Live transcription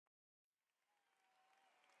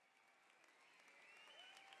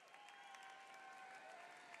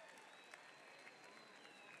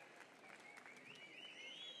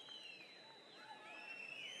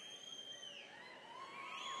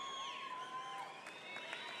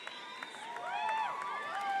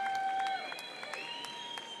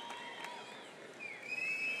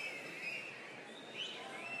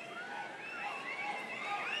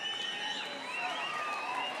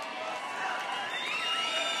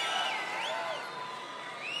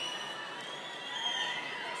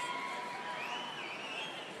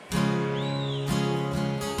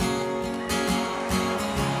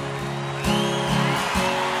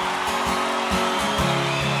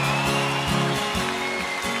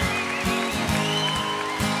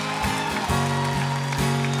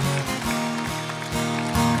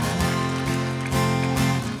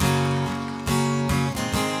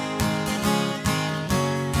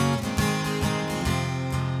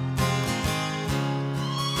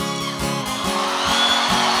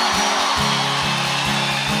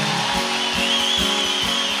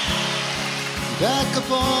back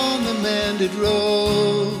upon the mended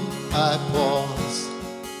road, I pause,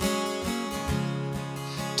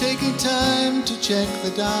 taking time to check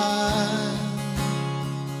the dial.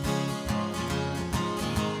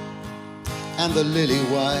 And the lily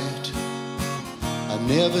white, I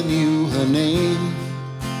never knew her name.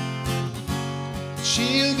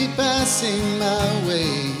 She'll be passing my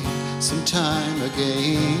way sometime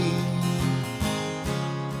again.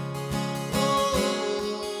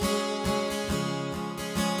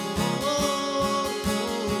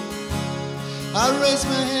 I raise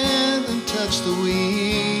my hand and touch the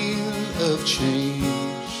wheel of change,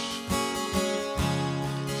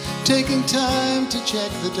 taking time to check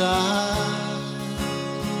the dial.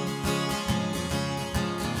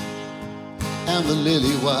 And the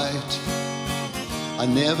lily white, I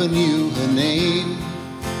never knew her name.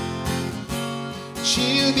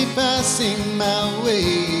 She'll be passing my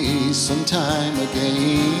way sometime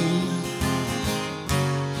again.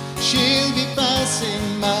 She'll be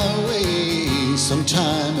passing my way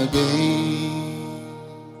sometime again.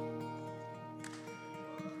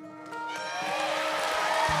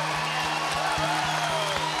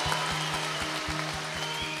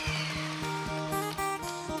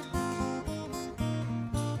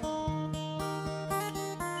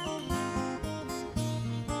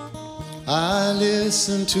 I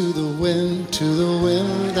listen to the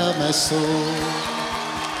wind of my soul.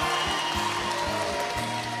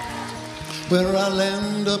 Where I'll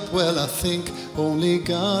end up, well, I think only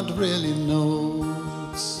God really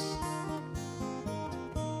knows.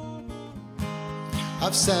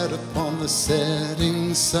 I've sat upon the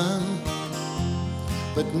setting sun,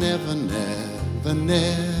 but never, never,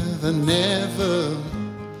 never, never,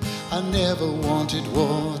 I never wanted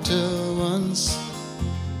water once.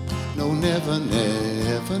 No, never,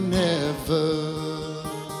 never, never.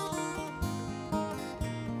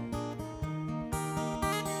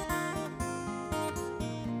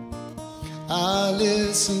 I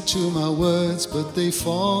listen to my words, but they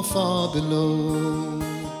fall far below.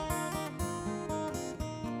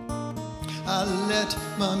 I let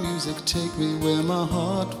my music take me where my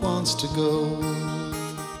heart wants to go.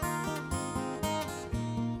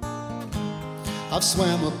 I've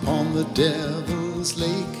swam upon the devil's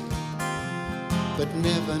lake, but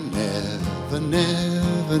never, never,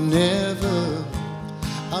 never, never,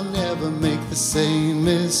 I'll never make the same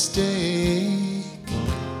mistake.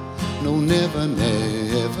 No, never,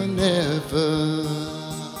 never, never.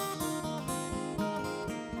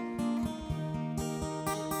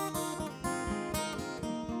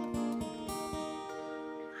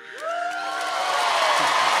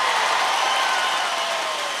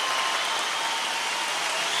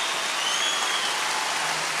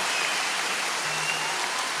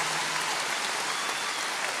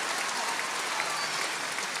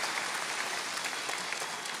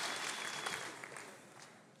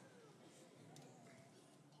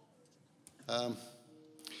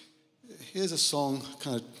 Here's a song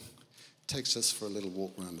kind of takes us for a little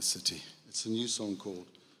walk around the city. It's a new song called,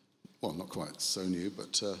 well, not quite so new,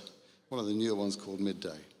 but one of the newer ones called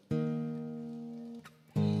Midday.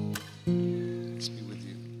 Let's be with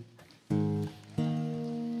you.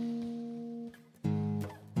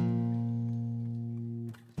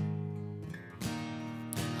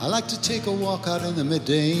 I like to take a walk out in the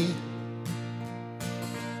midday,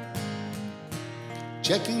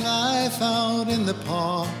 checking life out in the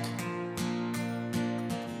park.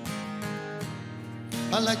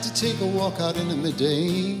 I like to take a walk out in the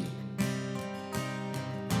midday,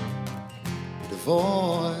 to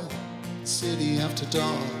avoid the city after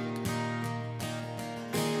dark.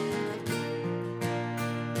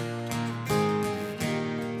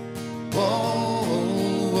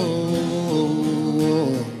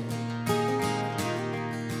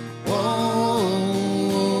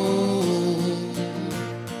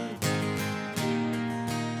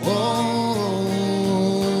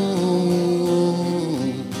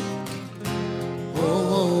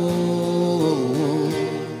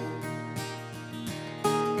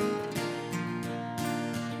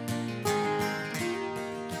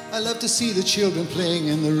 I love to see the children playing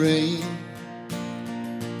in the rain,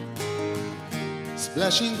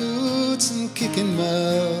 splashing boots and kicking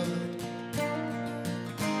mud.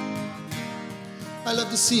 I love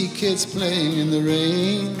to see kids playing in the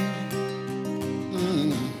rain,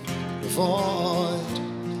 avoid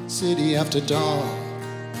city after dark.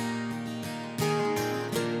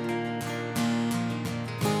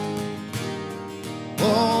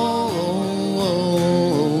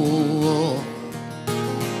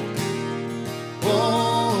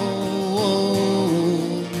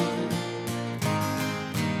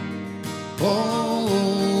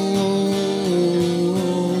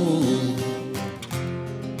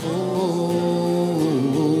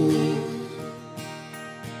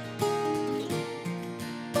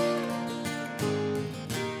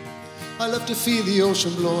 love to feel the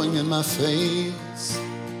ocean blowing in my face,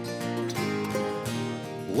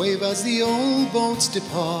 wave as the old boats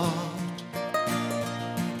depart.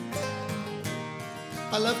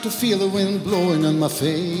 I love to feel the wind blowing on my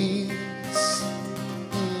face,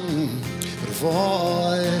 but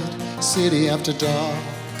avoid city after dark.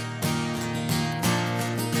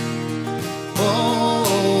 Oh,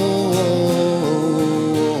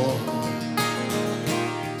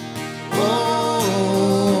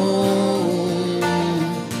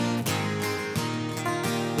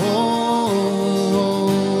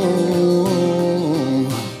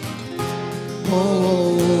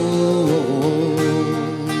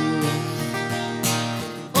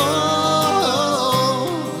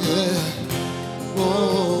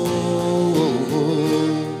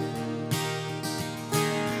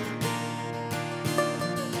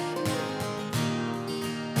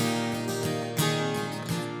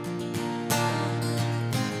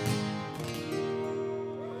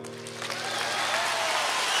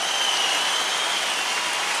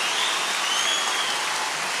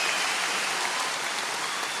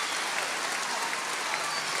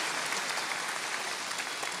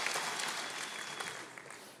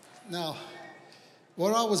 now,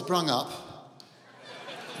 where I was brung up,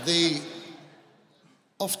 the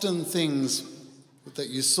often things that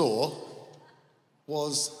you saw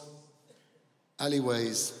was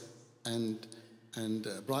alleyways and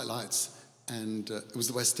bright lights, and it was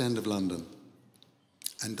the West End of London,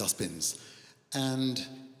 and dustbins. And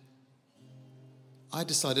I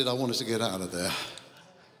decided I wanted to get out of there.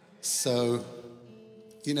 So,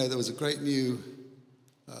 you know, there was a great new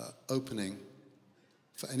opening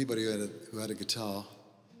for anybody who had a guitar,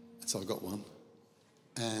 so I got one,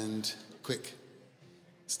 and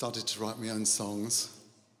started to write my own songs.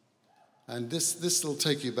 And this will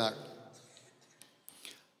take you back.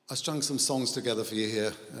 I strung some songs together for you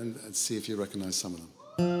here, and see if you recognize some of them.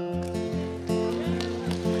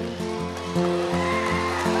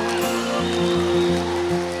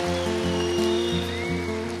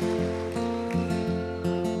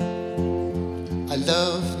 I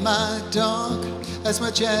love my dog as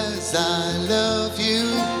much as I love you.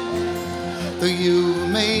 Though you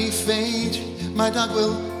may fade, my dog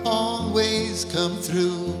will always come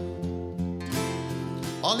through.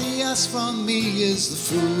 All he asks from me is the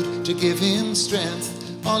food to give him strength.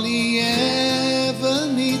 All he ever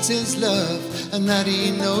needs is love, and that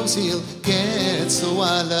he knows he'll get. So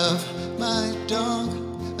I love my dog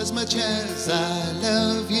as much as I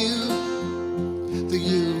love you. Though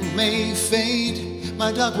you may fade,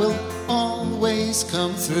 my dog will always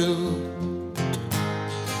come through.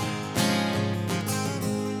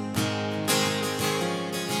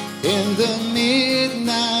 In the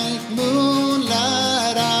midnight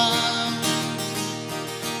moonlight, I'll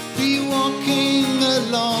be walking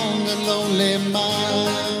along a lonely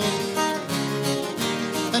mile,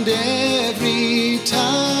 and every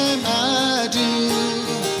time I do,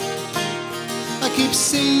 I keep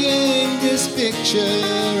seeing this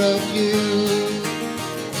picture of you.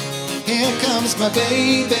 Here comes my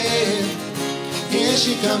baby, here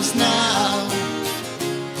she comes now,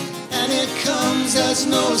 and it comes as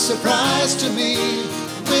no surprise to me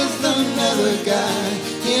with another guy.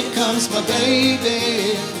 Here comes my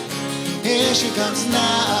baby, here she comes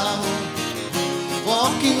now,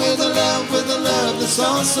 walking with a love that's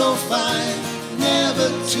all so fine, never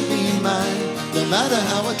to be mine, no matter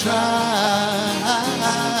how I try.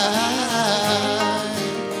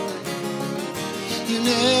 You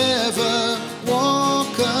never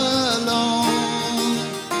walk alone,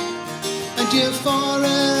 and you're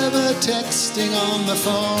forever texting on the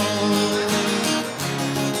phone.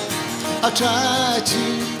 I try to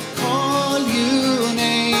call you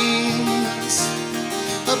names,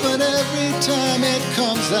 but every time it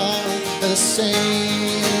comes out the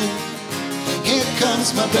same. Here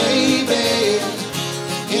comes my baby,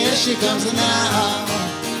 here she comes now,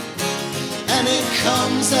 and it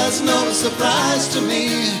comes as no surprise to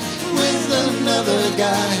me with another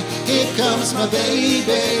guy. Here comes my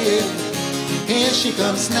baby, here she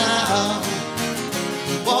comes now,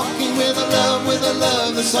 walking with a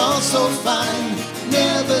love that's all so fine,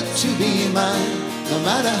 never to be mine, no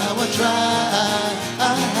matter how I try.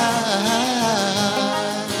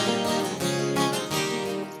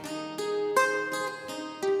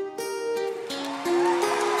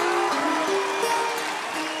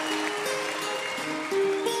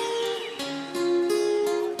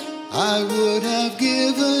 I would have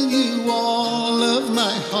given you all of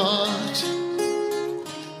my heart,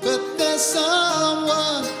 but there's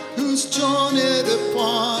someone who's torn it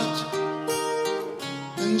apart,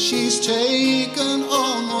 and she's taken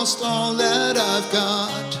almost all that I've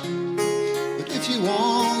got.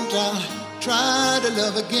 try to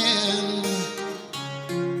love again.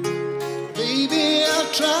 Baby,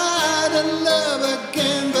 I'll try to love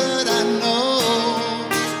again, but I know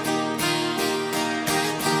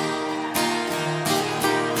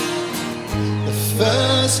the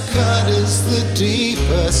first cut is the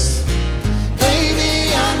deepest.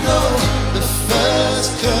 Baby, I know the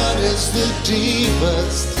first cut is the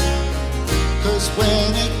deepest. 'Cause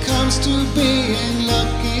when it comes to being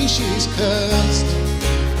lucky, she's cursed.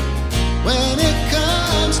 When it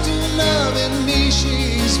comes to loving me,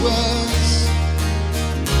 she's worse.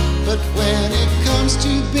 But when it comes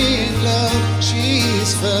to being loved,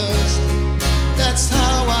 she's first. That's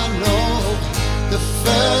how I know the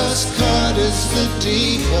first cut is the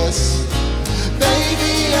deepest.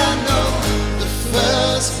 Baby, I know the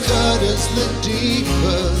first cut is the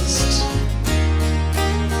deepest.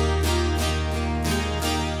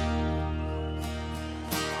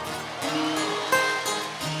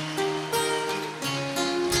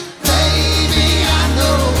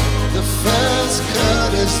 First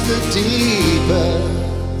cut is the deepest.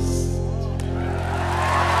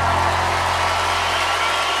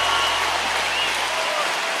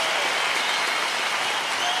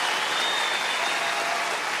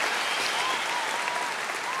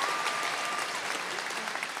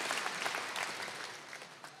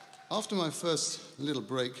 After my first little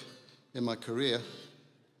break in my career,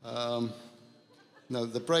 no,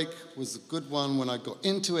 the break was a good one when I got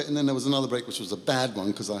into it, and then there was another break which was a bad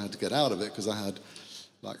one because I had to get out of it because I had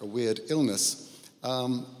like a weird illness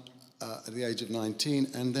at the age of 19.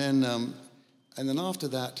 And then after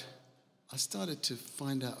that, I started to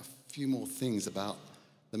find out a few more things about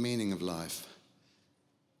the meaning of life.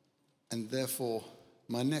 And therefore,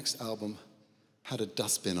 my next album had a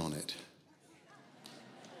dustbin on it.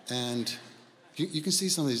 And you can see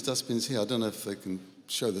some of these dustbins here. I don't know if they can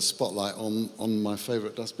show the spotlight on my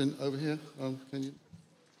favorite dustbin over here. Can you?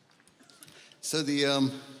 So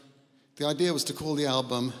the idea was to call the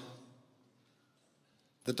album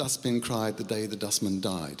 "The Dustbin Cried the Day the Dustman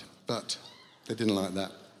Died," but they didn't like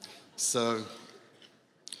that. So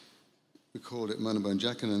we called it Mona Bone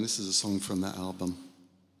Jacket, and this is a song from that album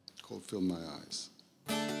called "Fill My Eyes."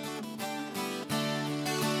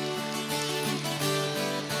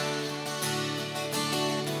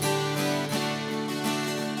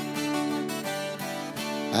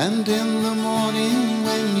 And in the morning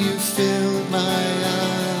when you filled my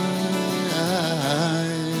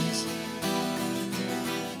eyes,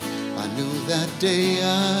 I knew that day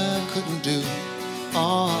I couldn't do,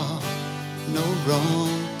 no wrong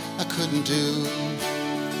I couldn't do.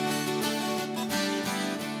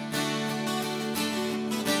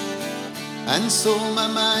 And so my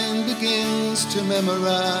mind begins to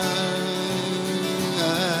memorize,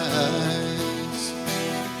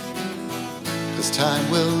 'cause time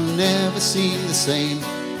will never seem the same.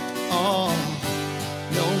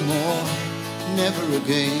 No more, never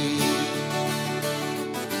again.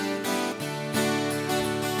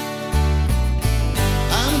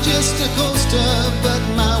 I'm just a coaster, but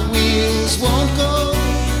my wheels won't go.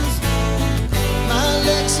 My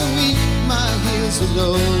legs are weak, my heels are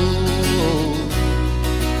low.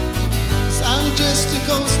 'Cause I'm just a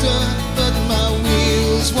coaster, but my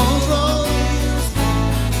wheels won't roll.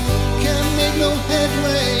 Make no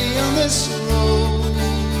headway on this road.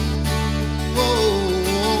 Whoa.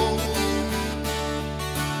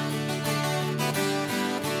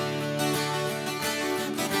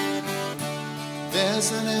 There's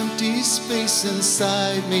an empty space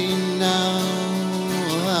inside me now,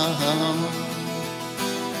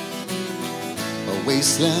 a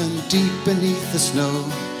wasteland deep beneath the snow,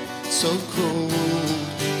 so cold,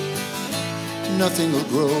 nothing will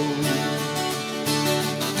grow.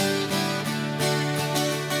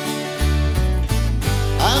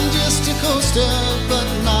 I'm just a coaster, but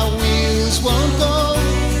my wheels won't go.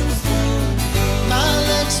 My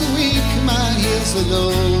legs are weak, my heels are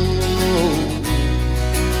low.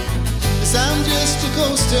 'Cause I'm just a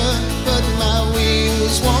coaster, but my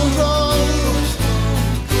wheels won't roll.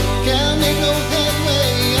 Can't make no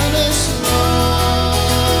headway on this road.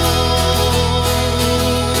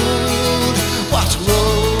 What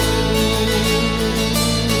road?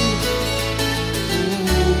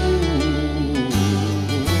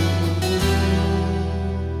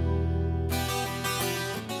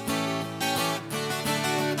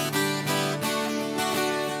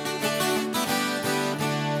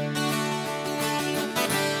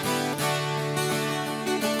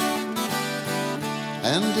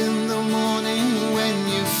 And in the morning when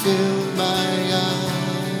you fill my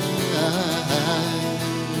eyes,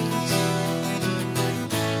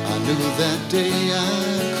 I knew that day I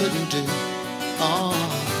couldn't do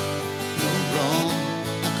no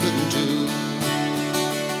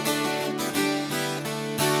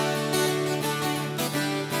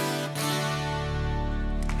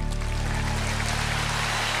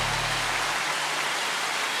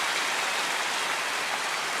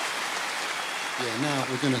Now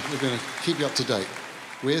we're gonna keep you up to date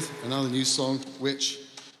with another new song which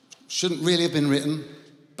shouldn't really have been written,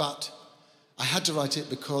 but I had to write it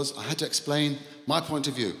because I had to explain my point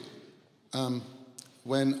of view.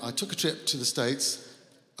 When I took a trip to the States,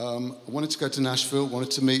 I wanted to go to Nashville,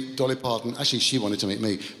 wanted to meet Dolly Parton. Actually, she wanted to meet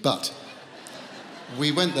me, but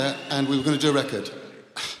we went there and we were going to do a record.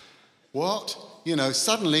 What? You know,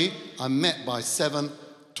 suddenly I'm met by 7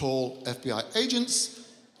 tall FBI agents,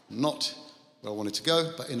 not where I wanted to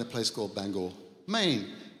go, but in a place called Bangor, Maine.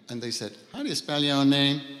 And they said, "How do you spell your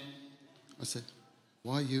name?" I said,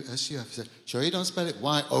 Y-U-S-U-F. He said, "Sure you don't spell it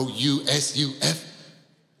Y-O-U-S-U-F?"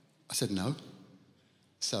 I said, "No."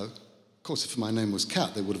 So, of course, if my name was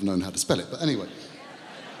Cat, they would have known how to spell it. But anyway.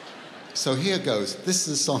 So here goes. This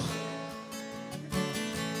is a song.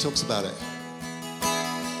 It talks about it.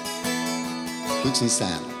 Boots and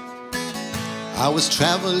sand. I was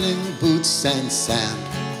traveling boots and sand,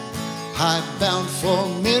 high-bound for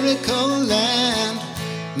Miracle Land.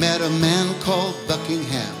 Met a man called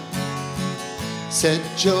Buckingham. Said,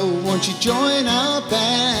 "Joe, won't you join our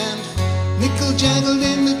band?" Nickel jangled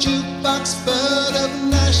in the jukebox, bird of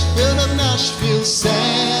Nashville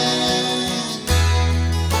sang.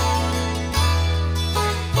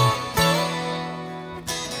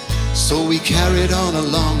 So we carried on a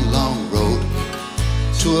long, long road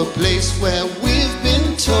to a place where we've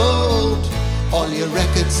been told all your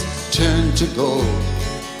records turn to gold,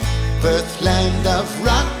 birthland of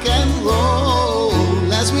rock and roll.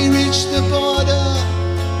 As we reached the border,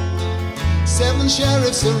 7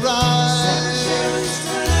 sheriffs arrived.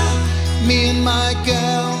 Me and my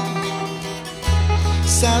gal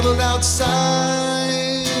saddled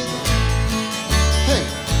outside. Hey,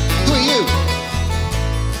 who are you?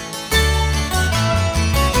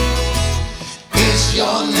 Is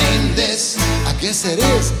your name this? I guess it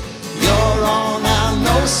is. You're on our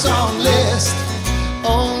no-song list.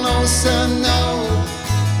 Oh no, sir, no,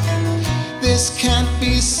 this can't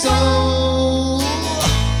be so.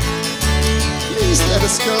 Please let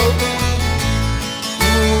us go.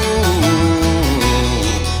 Ooh.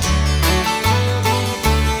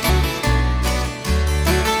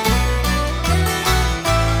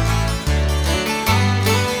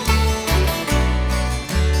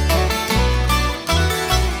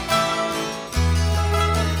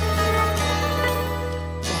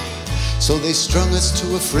 So they strung us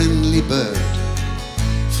to a friendly bird,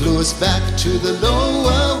 flew us back to the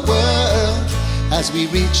lower world. As we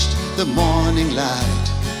reached the morning light,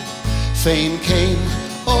 fame came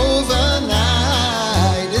overnight.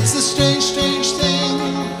 It's a strange, strange thing.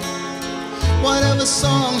 Whatever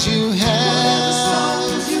songs you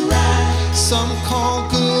have, some call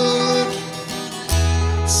good,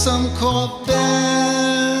 some call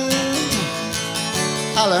bad.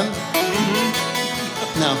 Alan,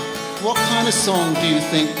 now, what kind of song do you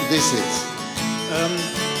think this is?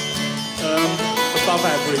 Above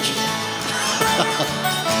average.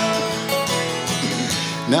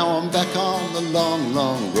 Now I'm back on the long,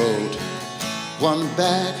 long road. One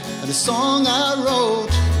bag and a song I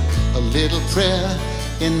wrote. A little prayer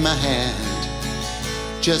in my hand.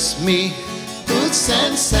 Just me, boots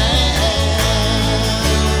and sand.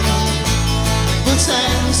 Boots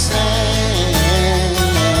and sand.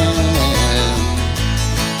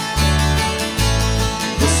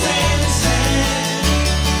 Boots and sand.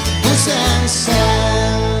 Boots and sand.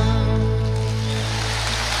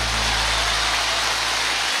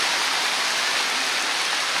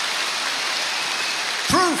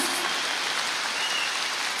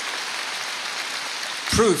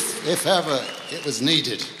 Proof, if ever it was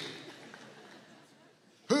needed.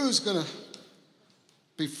 Who's gonna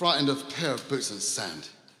be frightened of a pair of boots and sand?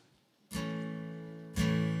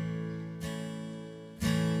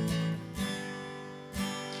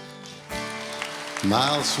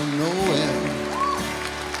 Miles from nowhere,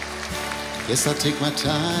 guess I'll take my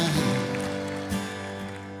time.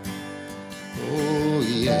 Oh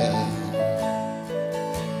yeah,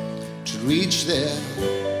 to reach there.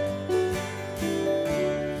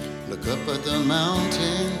 Look up at the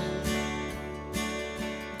mountain,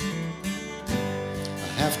 I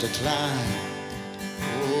have to climb,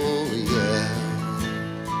 oh yeah,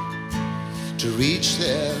 to reach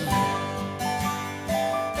there.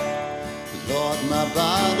 Lord, my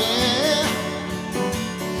body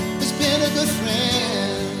has been a good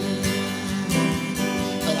friend,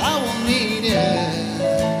 but I won't need it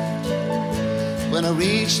when I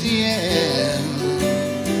reach the end.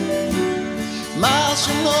 Miles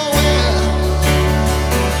from nowhere,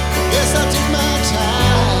 yes, I took my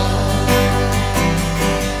time.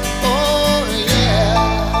 Oh yeah,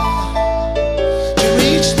 to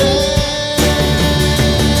reach there.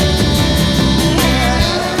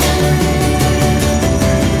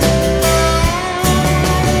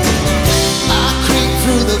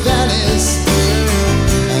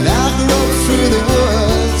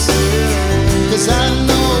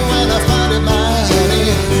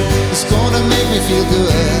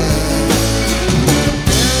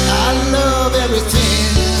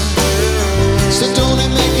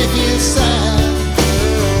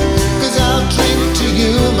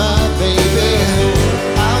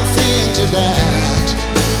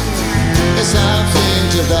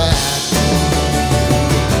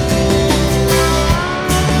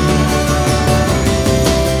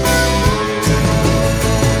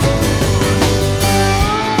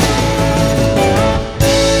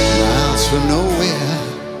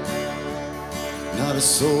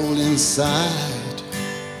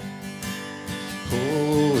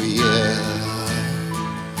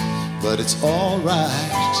 but it's all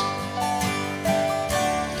right.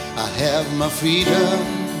 I have my freedom.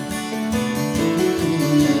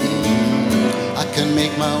 I can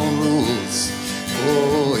make my own rules.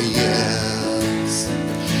 Oh yes,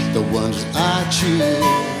 the ones I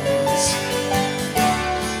choose.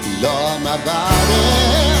 Lord, my body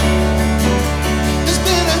has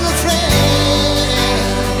been a good friend,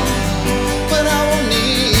 but I won't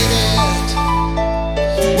need it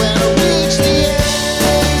when I reach the end.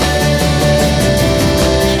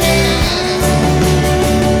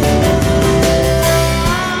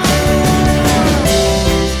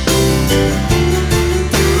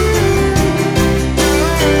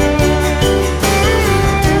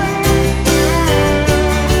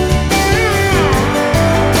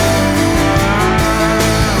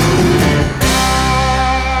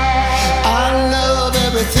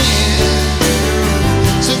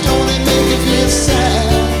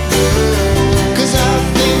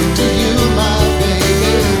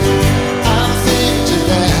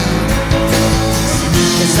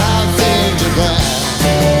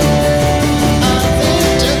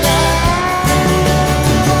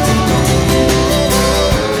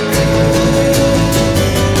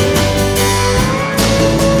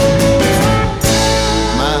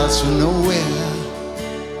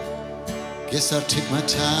 I'll take my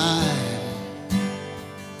time.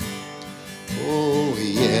 Oh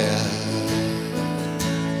yeah,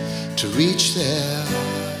 to reach there.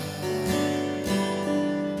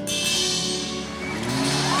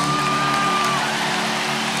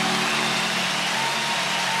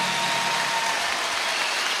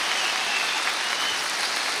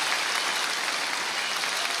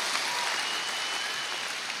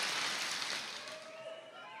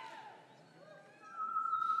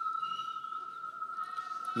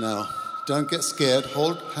 Now, don't get scared.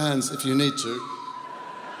 Hold hands if you need to.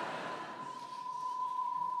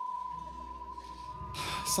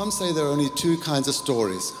 Some say there are only two kinds of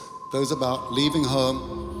stories, those about leaving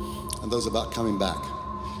home and those about coming back.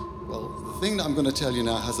 Well, the thing that I'm going to tell you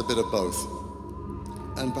now has a bit of both.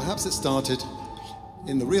 And perhaps it started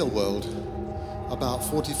in the real world about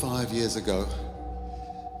 45 years ago,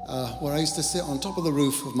 where I used to sit on top of the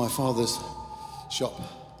roof of my father's shop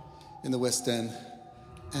in the West End.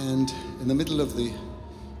 And in the middle of the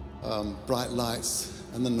bright lights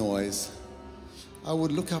and the noise, I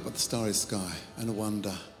would look up at the starry sky and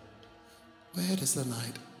wonder, where does the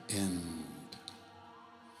night end?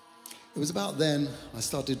 It was about then I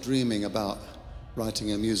started dreaming about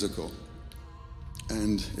writing a musical.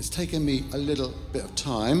 And it's taken me a little bit of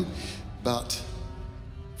time, but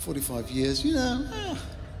 45 years, you know,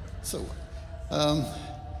 so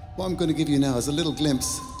what I'm going to give you now is a little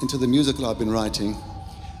glimpse into the musical I've been writing.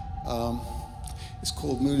 It's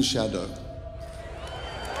called Moonshadow.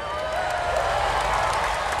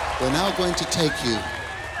 We're now going to take you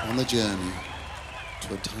on a journey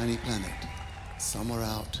to a tiny planet, somewhere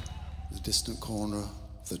out in the distant corner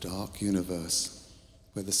of the dark universe,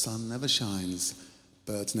 where the sun never shines,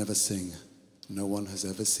 birds never sing, no one has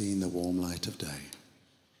ever seen the warm light of day.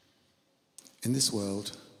 In this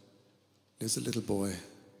world, there's a little boy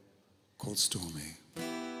called Stormy.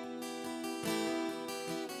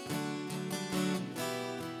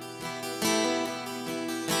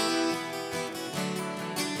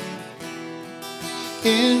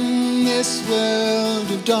 In this world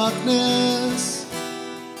of darkness,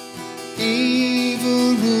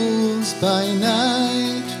 evil rules by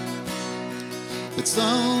night, but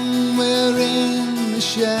somewhere in the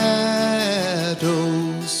shadows,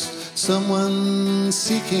 someone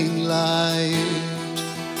seeking light.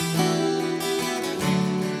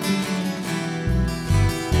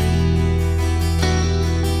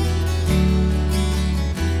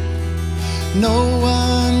 No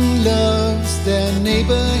one loves their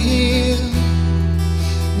neighbor here.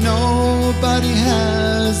 Nobody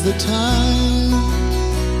has the time.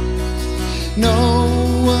 No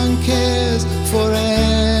one cares for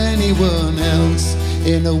anyone else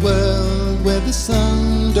in a world where the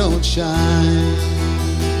sun don't shine.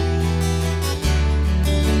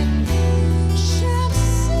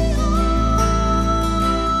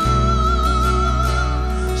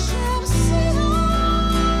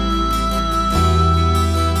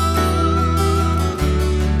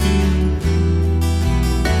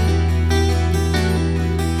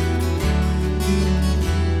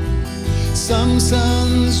 Some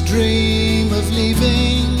sons dream of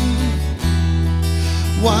leaving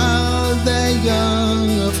while they're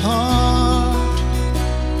young of heart,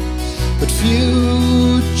 but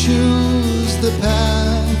few choose the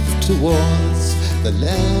path towards the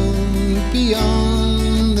land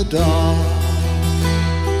beyond the dark.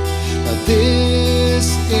 Now this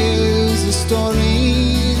This is a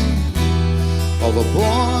story of a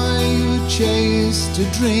boy who chased a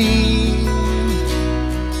dream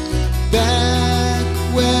back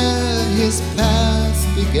where his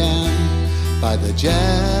path began by the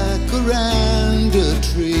jacaranda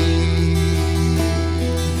tree.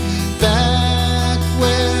 Back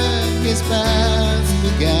where his path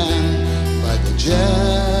began by the jacaranda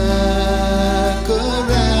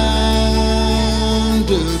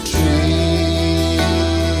tree.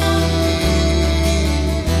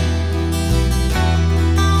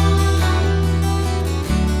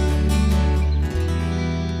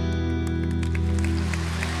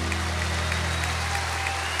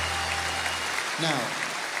 Now,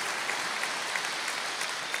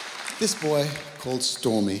 this boy called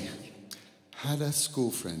Stormy had a school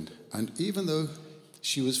friend, and even though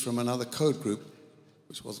she was from another code group,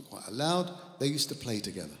 which wasn't quite allowed, they used to play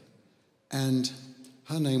together. And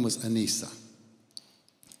her name was Anissa.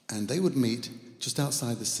 And they would meet just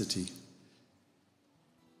outside the city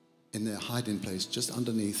in their hiding place just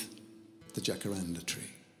underneath the jacaranda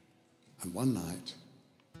tree. And one night,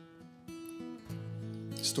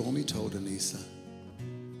 Stormy told Anissa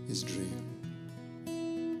his dream.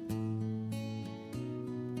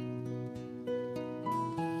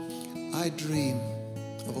 I dream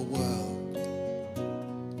of a world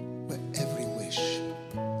where every wish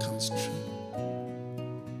comes true.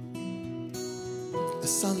 The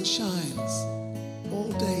sun shines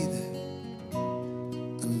all day there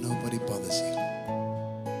and nobody bothers you.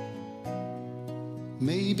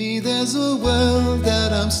 Maybe there's a world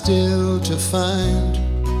that I'm still to find.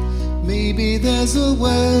 Maybe there's a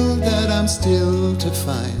world that I'm still to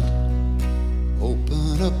find.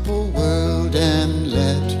 Open up a world and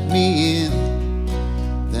let me in.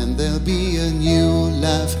 Then there'll be a new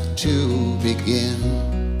life to begin.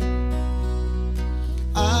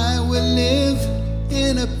 I will live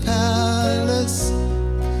in a palace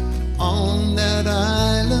on that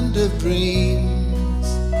island of dreams.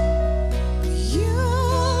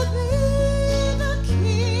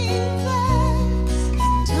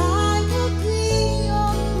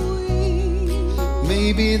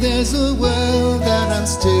 Maybe there's a world that I'm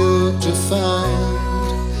still to find.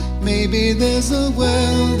 Maybe there's a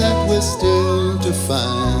world that we're still to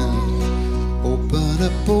find. Open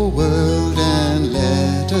up a world and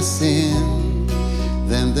let us in.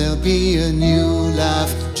 Then there'll be a new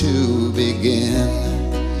life to begin.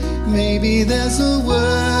 Maybe there's a world.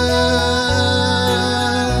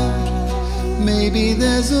 Maybe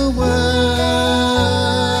there's a world.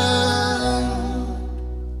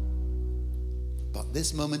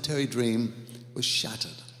 This momentary dream was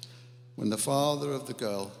shattered when the father of the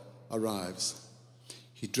girl arrives.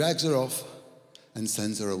 He drags her off and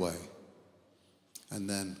sends her away. And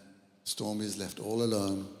then Stormy is left all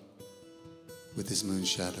alone with his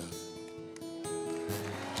Moonshadow.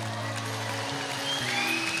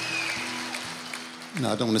 No,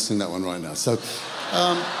 I don't want to sing that one right now. So,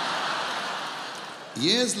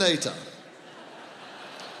 years later,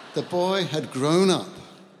 the boy had grown up.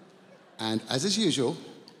 And as is usual,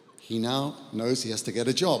 he now knows he has to get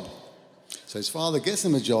a job. So his father gets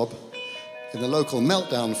him a job in the local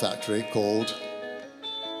meltdown factory called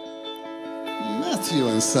Matthew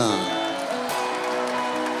and Son.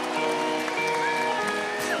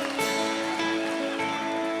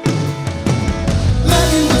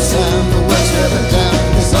 Matthew and Son, the work's never done.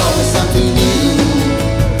 There's always something new.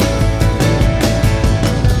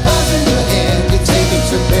 Buzz in your head, you take it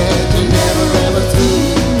to bed, you're never ever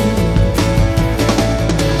through.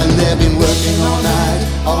 They've been working all night,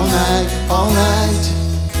 all night, all night.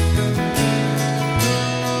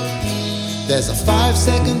 There's a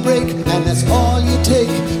 5-second break, and that's all you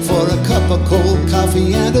take for a cup of cold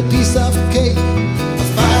coffee and a piece of cake. A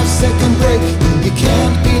 5-second break, you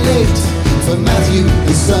can't be late for Matthew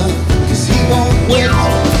and Son, 'cause he won't wait.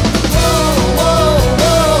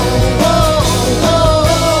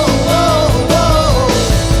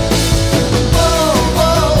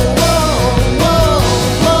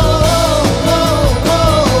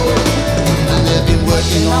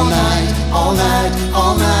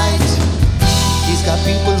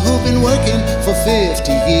 People who've been working for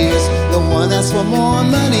 50 years. The one asks for more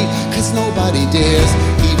money, 'cause nobody dares,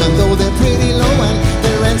 even though they're pretty low and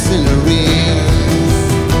their rent's in arrears.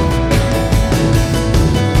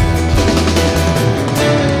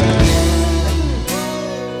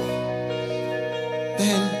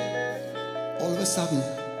 Then, all of a sudden,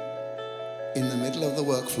 in the middle of the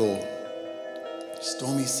work floor,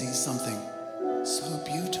 Stormy sees something so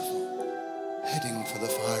beautiful heading for the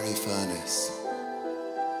fiery furnace.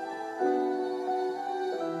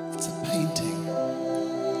 It's a painting.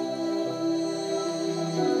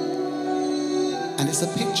 And it's a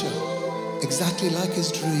picture exactly like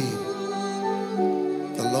his dream.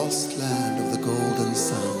 The lost land of the golden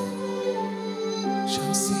sun.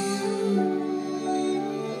 Shamsia.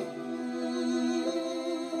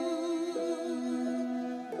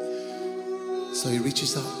 So he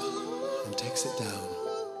reaches up and takes it down.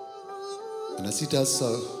 And as he does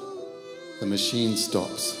so, the machine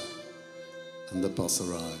stops and the bus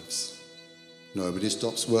arrives. Nobody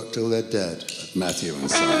stops work till they're dead at Matthew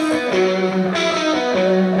and Son.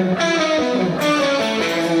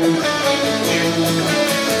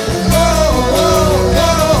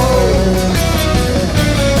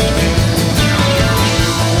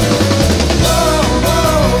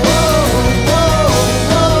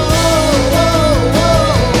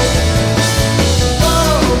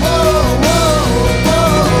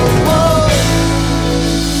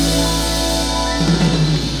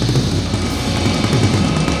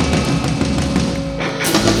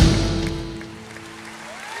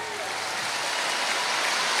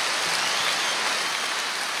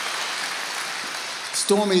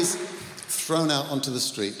 Stormy's thrown out onto the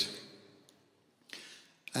street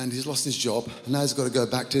and he's lost his job and now he's got to go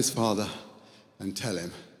back to his father and tell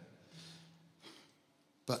him.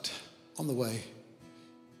 But on the way,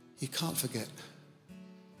 he can't forget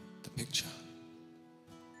the picture.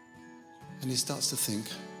 And he starts to think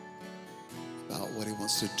about what he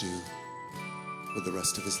wants to do with the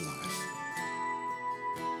rest of his life.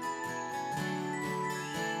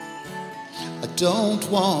 I don't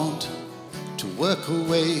want to work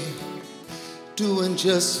away, doing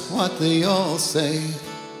just what they all say.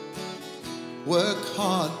 Work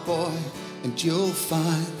hard, boy, and you'll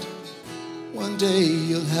find one day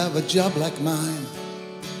you'll have a job like mine.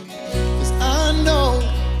 'Cause I know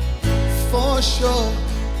for sure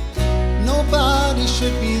nobody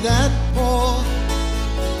should be that poor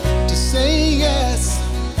to say yes,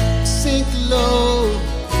 sink low,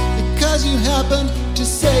 because you happen to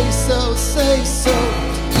say so, say so.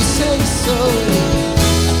 You say so.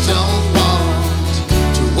 I don't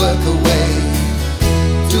want to work away,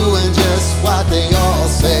 doing just what they all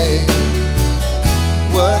say.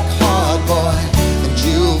 Work hard, boy, and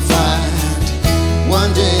you'll find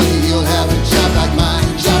one day you'll have a job like mine,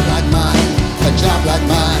 job like mine, a job like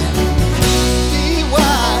mine. Be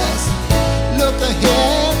wise, look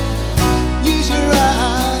ahead, use your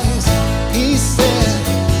eyes, he said.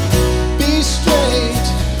 Be straight,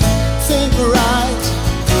 think right,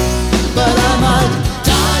 but I might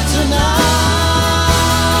die tonight.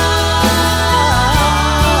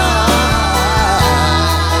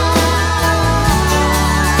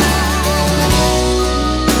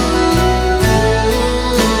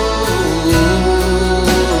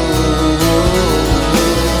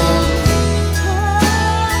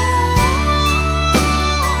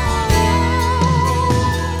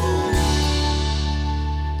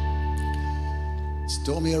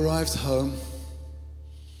 Stormy arrives home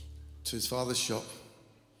to his father's shop.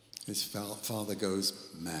 His father goes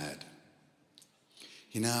mad.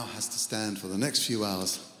 He now has to stand for the next few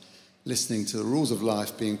hours listening to the rules of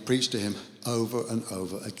life being preached to him over and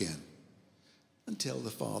over again until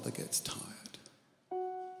the father gets tired.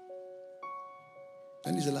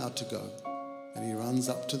 Then he's allowed to go and he runs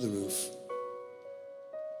up to the roof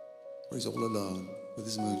where he's all alone with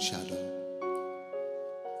his moonshadow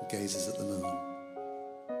and gazes at the moon.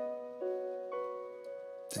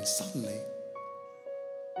 Then suddenly,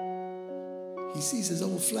 he sees his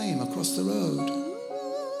old flame across the road.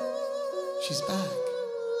 She's back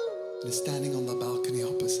and is standing on the balcony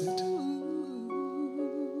opposite.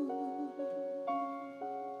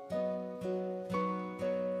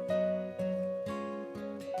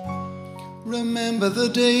 Remember the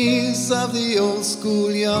days of the old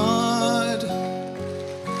schoolyard.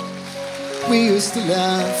 We used to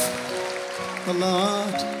laugh a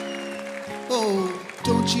lot. Oh,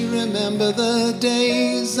 don't you remember the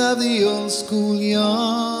days of the old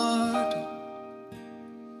schoolyard?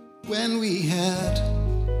 When we had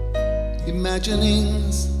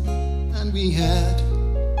imaginings and we had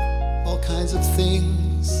all kinds of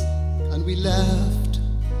things and we laughed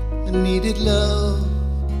and needed love.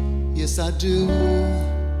 Yes, I do.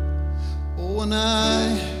 Oh, and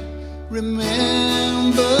I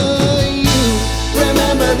remember you.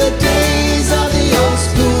 Remember the days of the old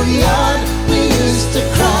schoolyard. We used to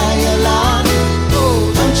cry a lot.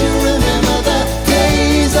 Oh, don't you remember the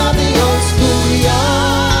days of the old schoolyard?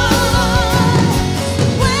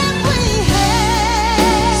 When we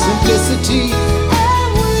had Simplicity, and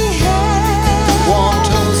we had warm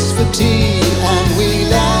toast for tea, and we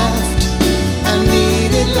laughed and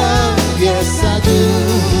needed love. Yes, I do.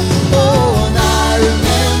 Oh, and I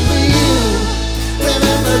remember you.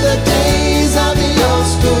 Remember the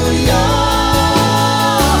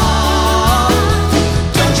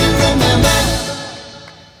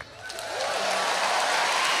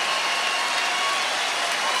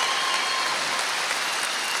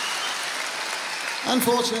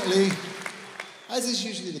Unfortunately, as is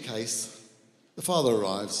usually the case, the father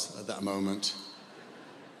arrives at that moment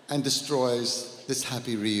and destroys this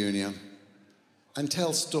happy reunion and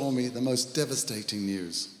tells Stormy the most devastating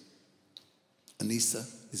news. Anissa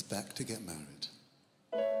is back to get married.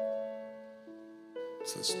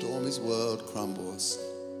 So Stormy's world crumbles.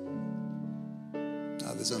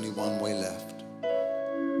 Now there's only one way left.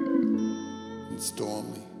 And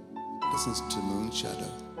Stormy listens to Moonshadow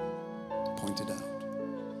pointed out.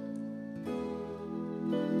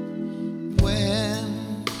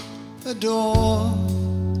 When a door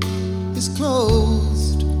is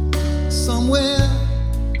closed, somewhere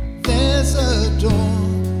there's a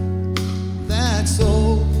door that's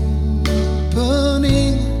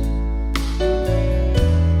opening.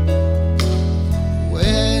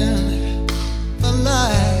 When a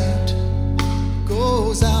light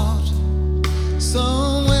goes out,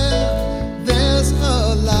 somewhere there's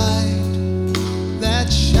a light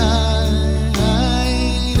that's shining.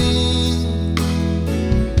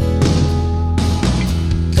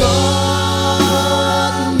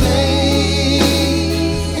 God made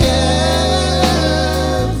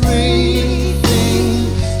everything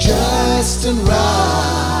just and right.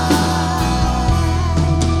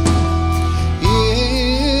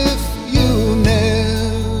 If you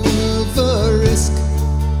never risk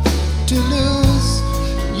to lose,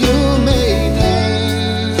 you may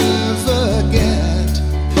never get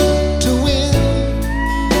to win.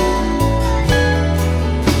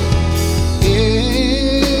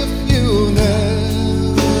 If you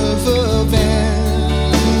never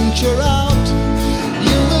venture out,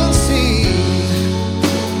 you will see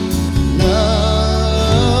nothing.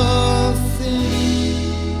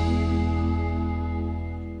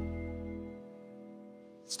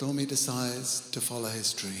 Stormy decides to follow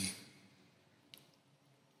his dream.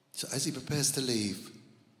 So as he prepares to leave,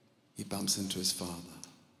 he bumps into his father.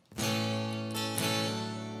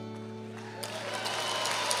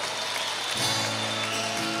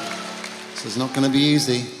 So it's not going to be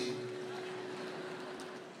easy.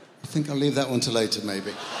 I think I'll leave that one to later,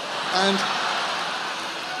 maybe. And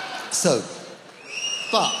so,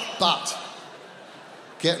 but,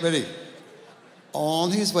 get ready.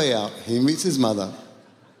 On his way out, he meets his mother,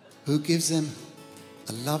 who gives him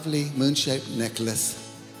a lovely moon-shaped necklace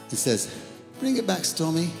and says, "Bring it back,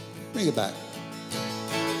 Stormy, bring it back."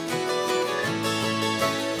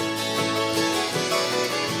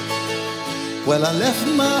 Well, I left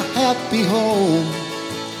my happy home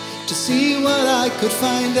to see what I could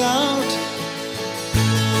find out.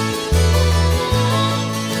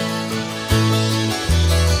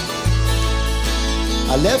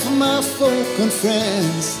 I left my folk and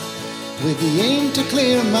friends with the aim to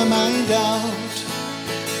clear my mind out.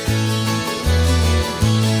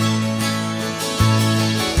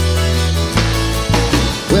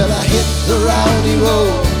 Well, I hit the rowdy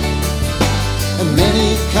road, and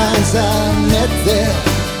many kinds I met there,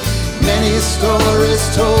 many stories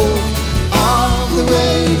told all the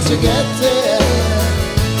way to get there.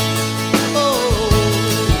 Oh,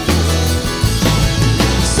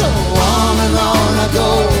 so on and on I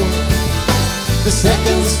go, the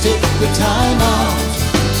seconds tick the time out.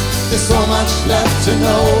 There's so much left to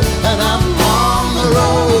know, and I'm on the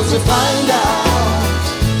road to find out.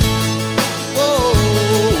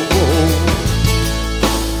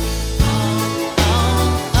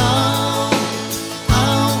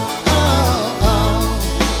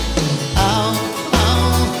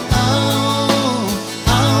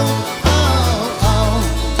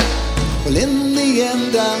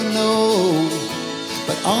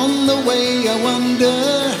 On the way I wonder,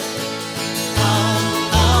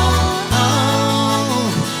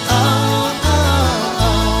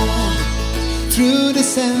 through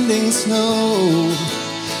descending snow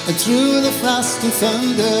and through the frost and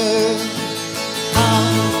thunder.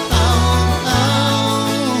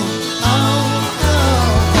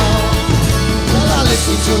 Well, I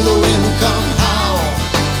listen to the wind come howl,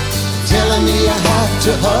 telling me I have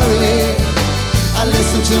to hurry. I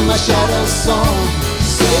listen to my shadow song,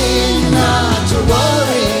 saying not to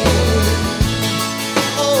worry.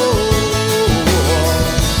 Oh,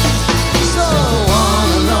 so on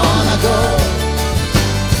and on I go,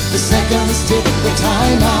 the seconds tick the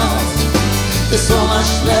time out. There's so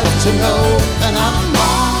much left to know, and I'm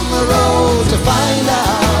on the road to find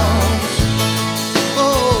out. Oh,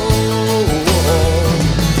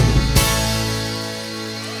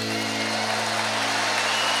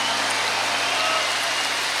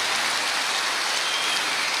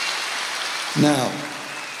 now,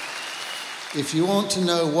 if you want to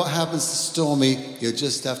know what happens to Stormy, you'll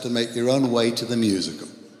just have to make your own way to the musical.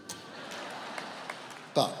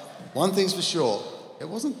 But one thing's for sure, It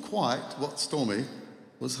wasn't quite what Stormy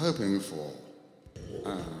was hoping for.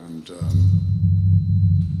 And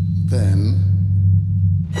then...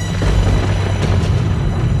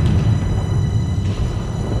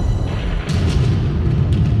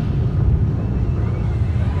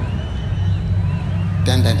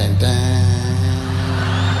 Dun, dun, dun, dun.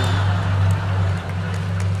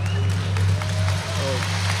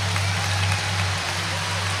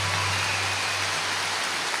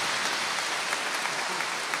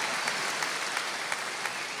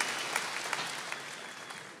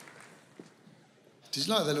 Did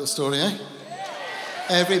you like that little story, eh?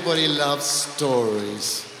 Everybody loves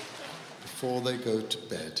stories before they go to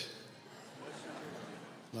bed.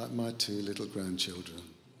 Like my two little grandchildren.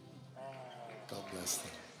 God bless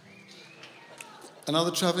them.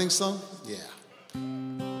 Another travelling song? Yeah.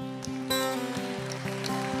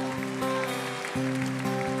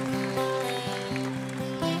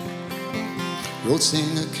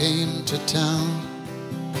 Roadsinger came to town,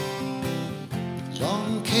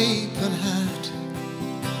 long cape and hat.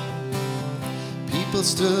 People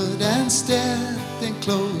stood and stared, then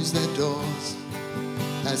closed their doors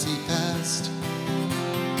as he passed.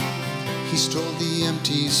 He strolled the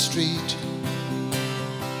empty street.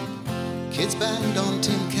 Kids banged on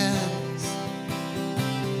tin cans.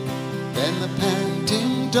 Then the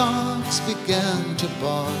panting dogs began to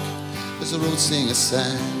bark as the road singer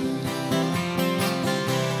sang.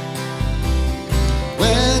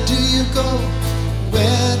 Where do you go?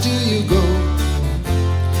 Where do you go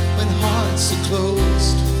when hearts are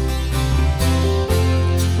closed?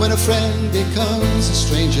 When a friend becomes a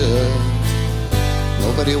stranger,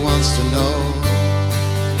 nobody wants to know.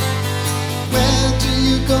 Where do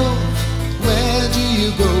you go? Where do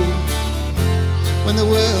you go when the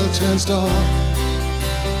world turns dark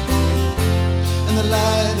and the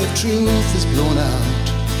light of truth is blown out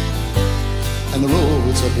and the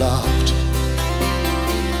roads are blocked?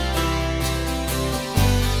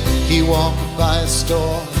 He walked by a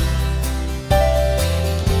store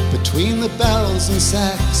between the barrels and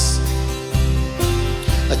sacks.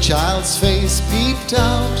 A child's face peeped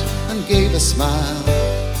out and gave a smile,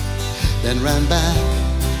 then ran back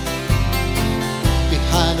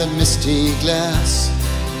behind a misty glass.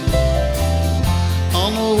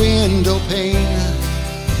 On a window pane,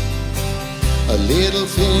 a little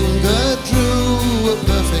finger drew a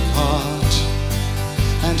perfect heart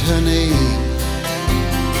and her name.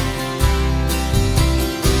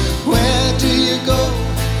 Where do you go?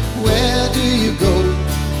 Where do you go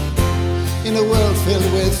in a world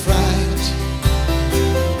filled with fright?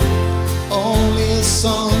 Only a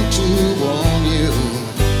song to warm you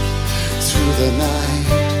through the night.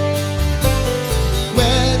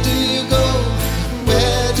 Where do you go?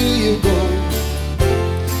 Where do you go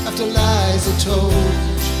after lies are told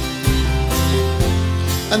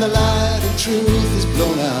and the light of truth is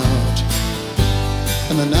blown out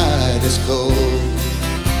and the night is cold?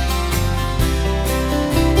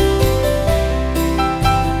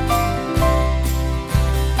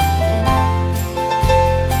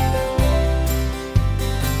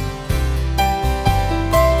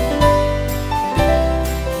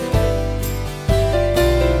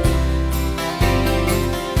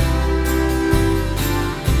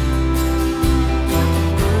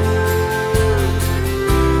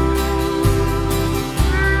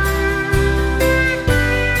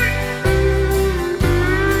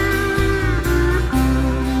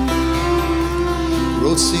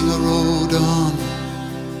 Roadsinger rode on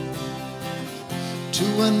to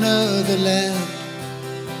another land.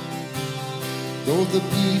 Though the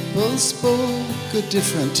people spoke a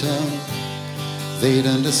different tongue, they'd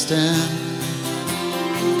understand.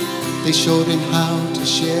 They showed him how to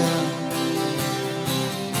share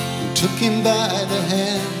and took him by the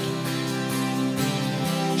hand,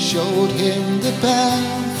 showed him the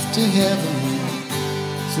path to heaven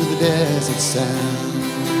through the desert sand.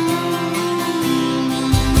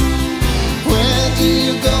 Where do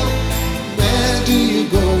you go? Where do you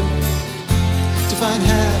go to find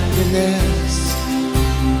happiness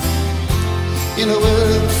in a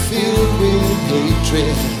world filled with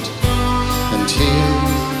hatred and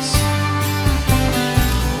tears?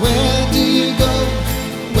 Where do you go?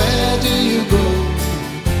 Where do you go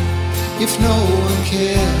if no one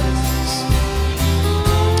cares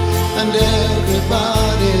and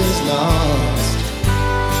everybody's lost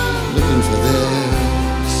looking for theirs?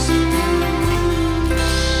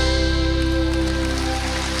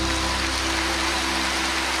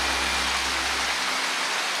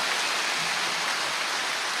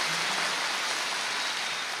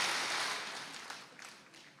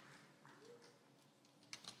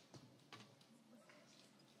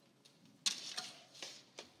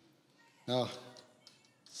 Oh.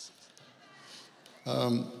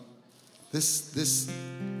 This is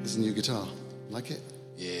a new guitar. Like it?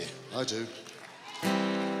 Yeah, I do.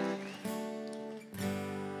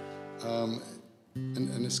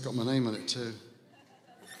 And it's got my name on it too.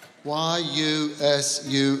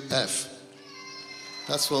 Yusuf.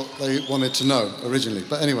 That's what they wanted to know originally.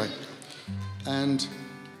 But anyway, and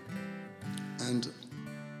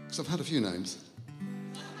because I've had a few names,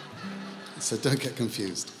 so don't get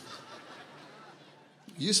confused.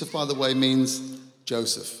 Yusuf, by the way, means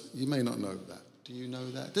Joseph. You may not know that. Do you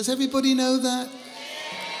know that? Does everybody know that?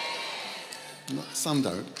 Some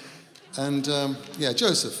don't. And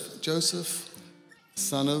Joseph. Joseph,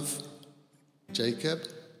 son of Jacob,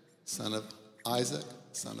 son of Isaac,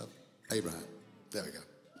 son of Abraham. There we go.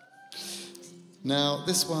 Now,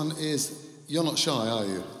 this one is, you're not shy, are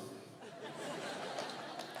you?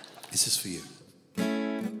 This is for you.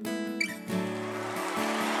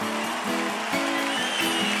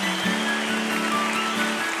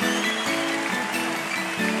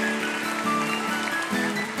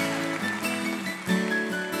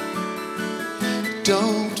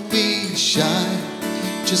 Don't be shy,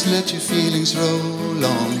 just let your feelings roll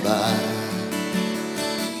on by.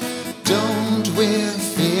 Don't wear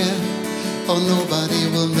fear, or nobody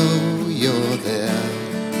will know you're there.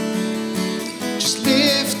 Just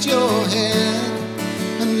lift your head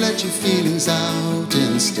and let your feelings out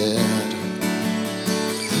instead.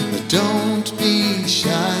 But don't be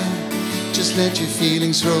shy, just let your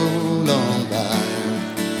feelings roll on by.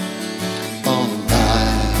 On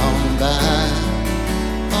by, on by.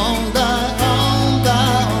 On by, on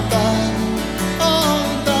by,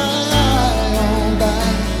 on by, on by,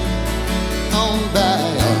 on by,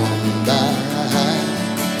 on by.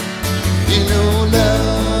 You know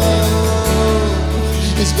love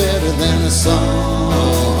is better than a song.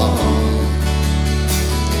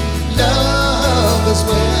 Love is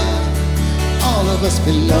where all of us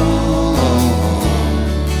belong.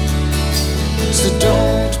 So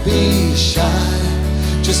don't be shy,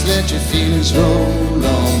 just let your feelings roll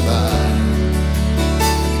on by.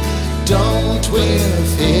 Don't wear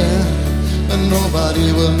fear, and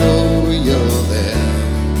nobody will know you're there.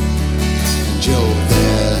 And you're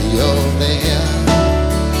there, you're there.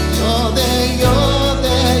 You're there, you're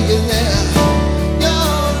there, you're there.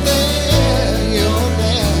 You're there, you're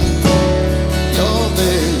there. You're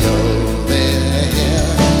there, you're there.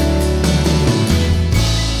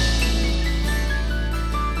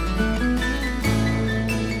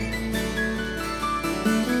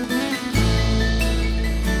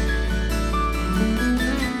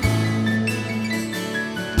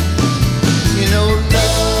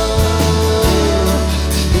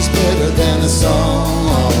 Than a song.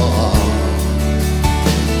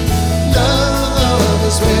 Love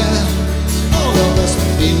is where all of us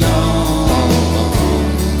belong.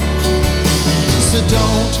 So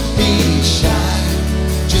don't be shy,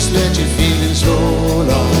 just let your feelings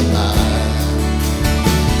roll on by.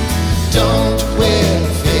 Don't wear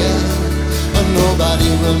fear, or nobody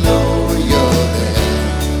will know you're there.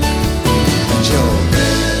 And you're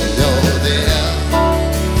there, you're there.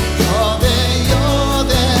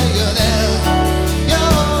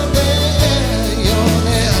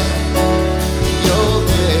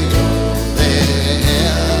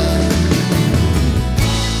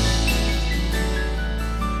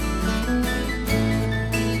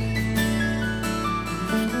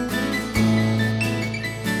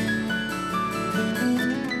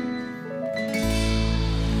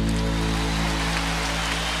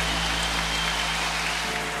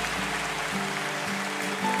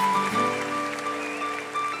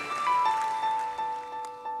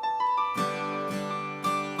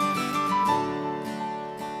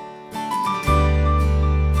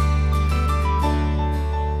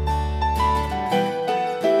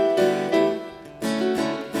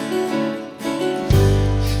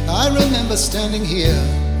 Standing here,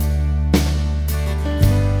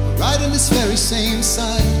 right in this very same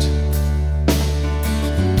site.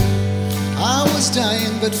 I was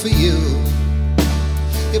dying, but for you,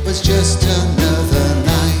 it was just another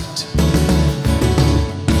night.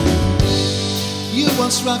 You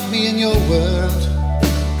once rocked me in your world.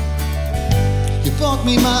 You bought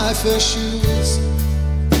me my first shoes.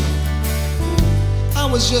 I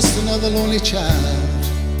was just another lonely child.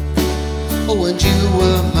 Oh, and you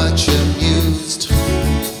were much amused.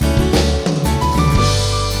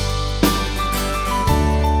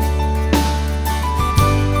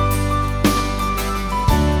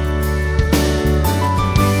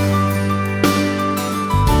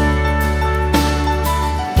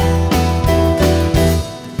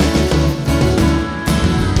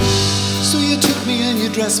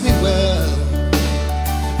 dress me well,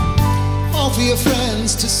 all for your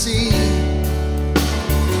friends to see.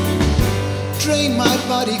 Drain my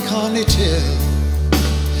body corny till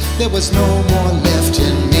there was no more left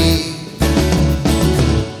in me.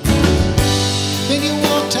 Then you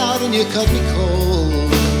walked out and you cut me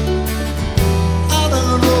cold, out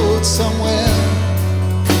on the road somewhere.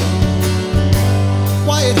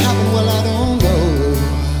 Why it happened, well, I don't know,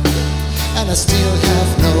 and I still have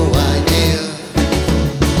no idea.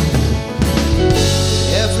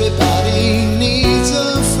 Everybody needs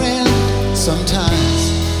a friend. Sometimes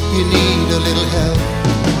you need a little help.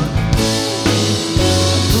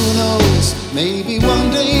 And who knows, maybe one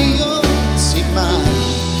day you'll seek mine.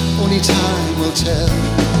 Only time will tell.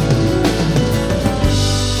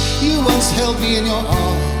 You once held me in your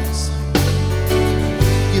arms.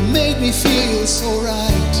 You made me feel so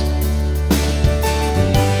right.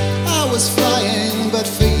 I was flying, but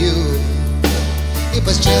for you, it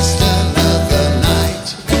was just another night.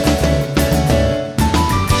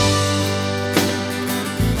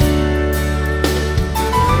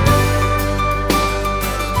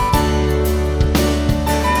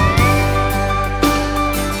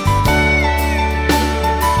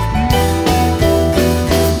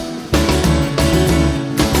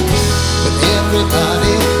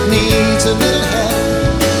 Everybody needs a little help,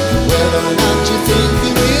 whether or not you think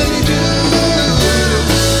you really do.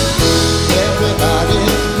 Everybody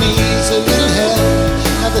needs a little help,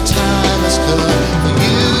 and the time has come for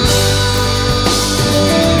you.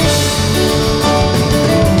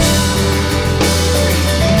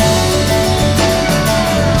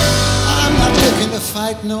 I'm not looking to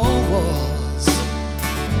fight no wars,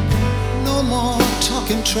 no more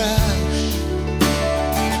talking trash.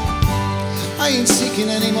 I ain't seeking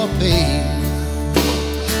any more pain,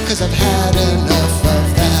 'cause I've had enough of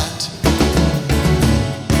that.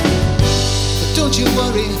 But don't you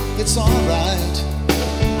worry, it's alright.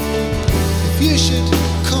 If you should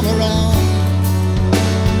come around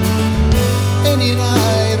any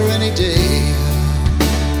night or any day,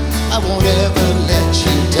 I won't ever let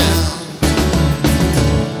you down.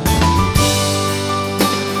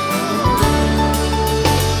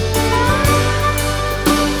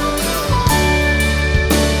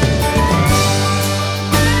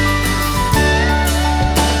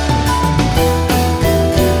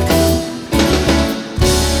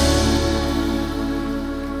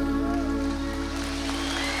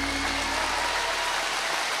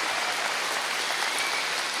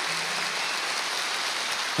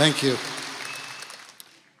 Thank you.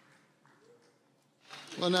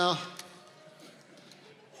 Well, now,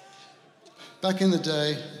 back in the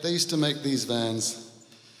day, they used to make these vans,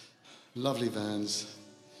 lovely vans,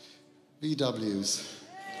 VWs,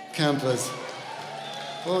 campers.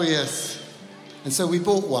 Oh, yes. And so we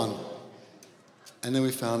bought one, and then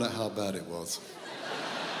we found out how bad it was.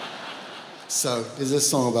 So, there's a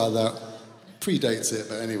song about that. Predates it,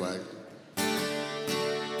 but anyway.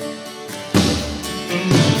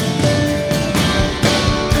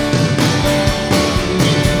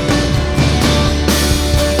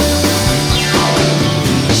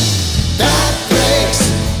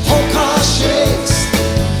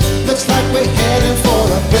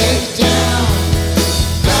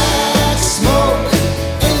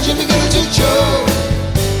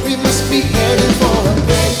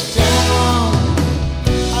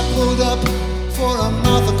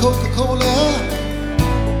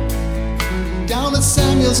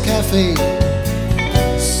 Cafe,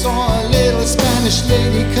 saw a little Spanish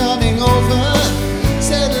lady coming over.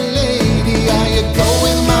 Said, lady, are you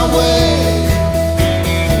going my way?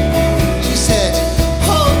 She said,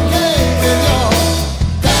 oh, lady, no,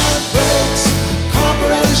 that breaks,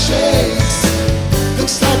 carburetor shakes.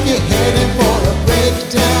 Looks like you're heading for a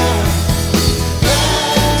breakdown.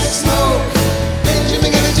 Black smoke, engine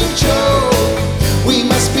beginning to choke. We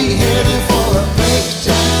must be heading for a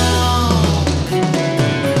breakdown.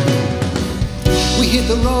 Hit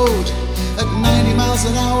the road at 90 miles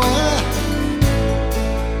an hour,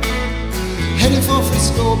 heading for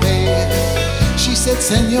Frisco Bay. She said,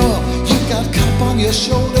 senor, you got cop on your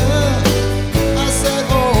shoulder. I said,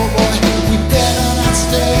 oh boy, we better not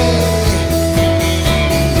stay.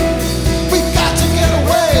 We got to get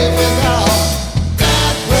away without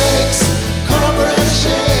bad brakes, carburetor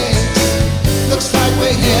shakes. Looks like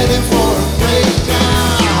we're heading for a breakdown.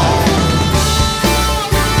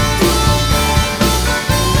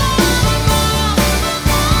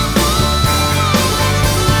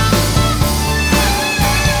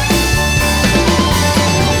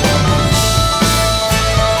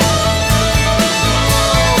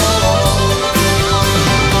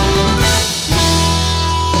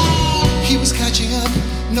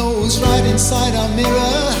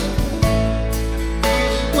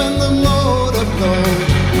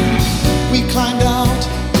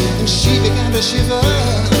 a shiver.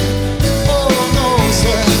 Oh no,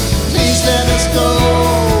 sir, please let us go.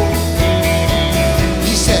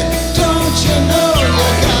 He said, don't you know you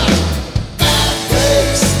got back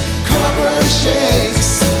breaks, corporate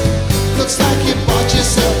shakes. Looks like you bought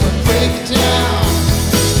yourself a breakdown.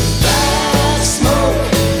 Black smoke,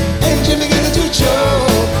 engine beginning to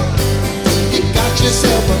choke. You got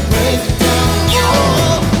yourself a breakdown.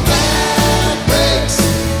 Oh, back breaks,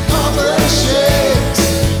 corporate shakes.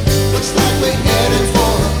 Looks like we're heading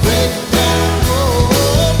for a breakdown. Oh,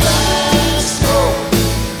 black smoke,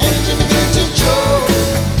 engine beginning to choke.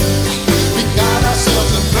 We got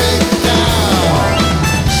ourselves a breakdown.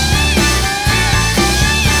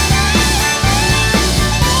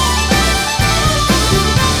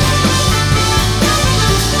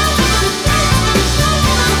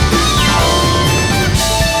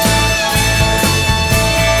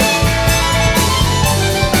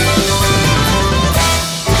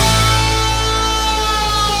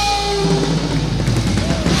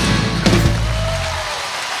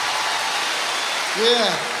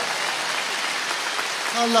 Yeah,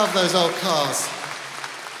 I love those old cars.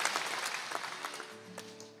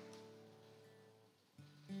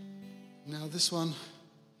 Now this one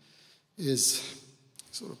is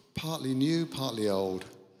sort of partly new, partly old,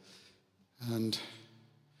 and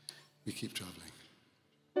we keep traveling.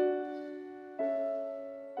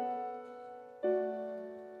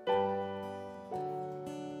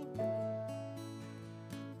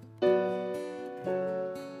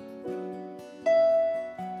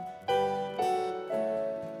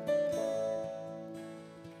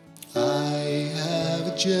 I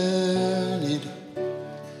have journeyed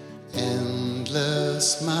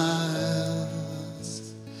endless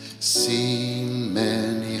miles, seen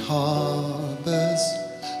many harbors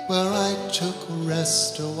where I took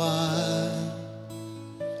rest a while.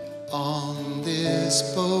 On this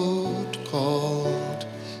boat called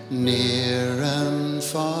near and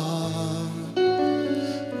far,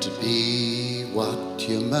 to be what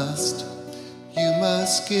you must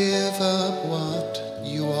give up what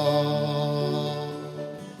you are.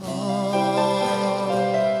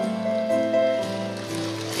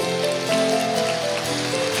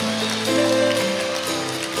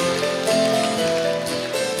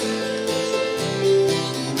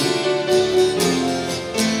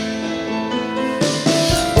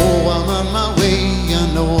 Oh, I'm on my way, I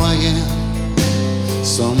know I am,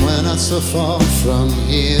 somewhere not so far from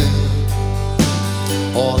here.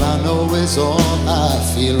 All I know is all I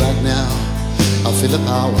feel right now. I feel the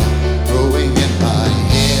power growing in my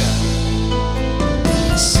hair.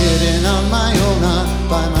 Sitting on my own, not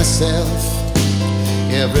by myself.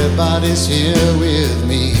 Everybody's here with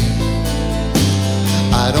me.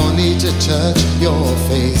 I don't need to touch your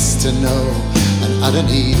face to know, and I don't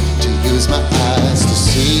need to use my eyes to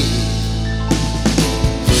see.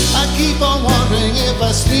 I keep on wondering if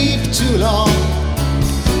I sleep too long.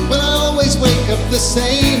 Will I always wake up the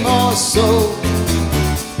same or so?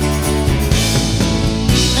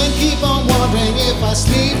 And keep on wondering if I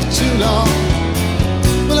sleep too long.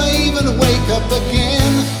 Will I even wake up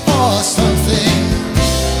again or something?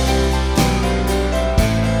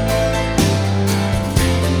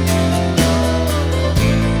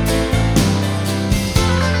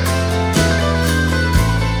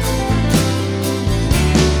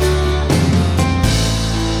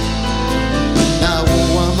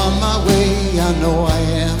 I know I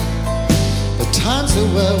am, but times there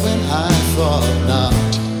were when I thought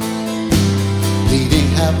not. Bleeding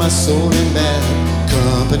had my soul in bad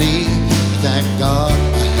company. Thank God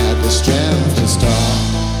I had the strength to start.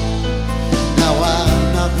 Now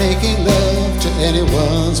I'm not making love to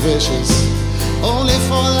anyone's wishes, only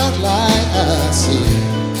for that light I see.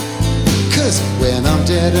 'Cause when I'm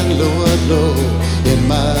dead and low in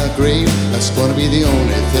my grave, that's gonna be the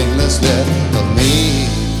only thing that's left of me.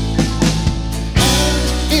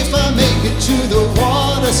 If I make it to the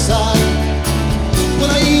waterside,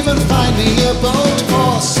 will I even find me a boat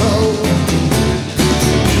or so?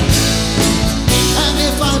 And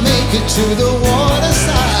if I make it to the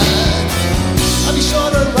waterside, I'll be sure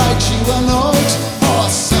to write you a note or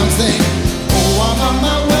something. Oh, I'm on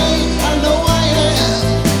my way, I know I am,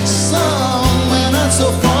 somewhere not so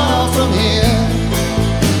far from here.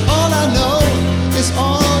 All I know is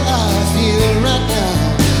all I feel right now.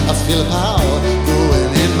 I feel power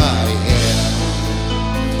growing in my hair.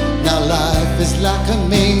 Now life is like a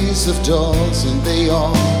maze of doors, and they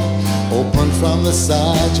all open from the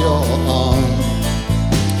side you're on.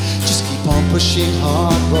 Just keep on pushing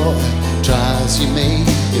hard, boy, try as you may.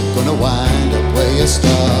 You're gonna wind up where you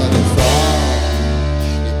started from.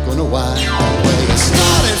 You're gonna wind up where you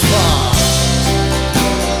started from.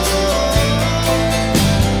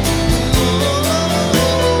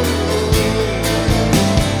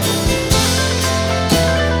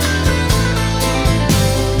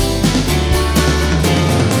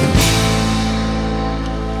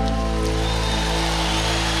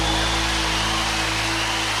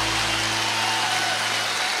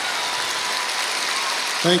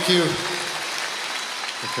 Thank you.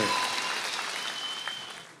 Okay.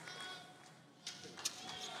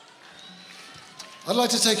 I'd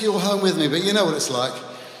like to take you all home with me, but you know what it's like.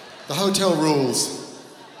 The hotel rules.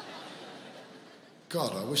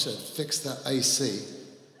 God, I wish they'd fixed that AC.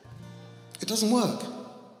 It doesn't work.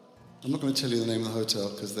 I'm not going to tell you the name of the hotel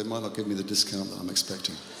because they might not give me the discount that I'm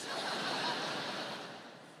expecting.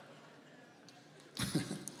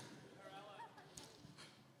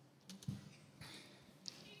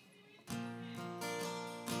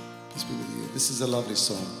 Peace be with you. This is a lovely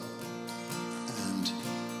song and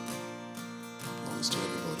belongs to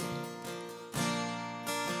everybody.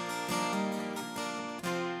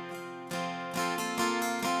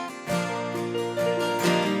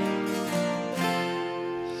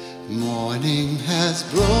 Morning has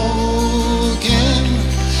broken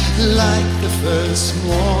like the first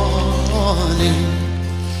morning.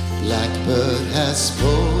 Blackbird has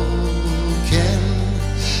spoken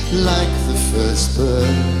like the first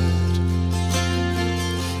bird.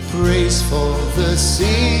 Praise for the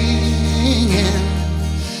singing,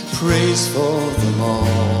 praise for the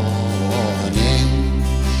morning,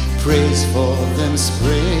 praise for them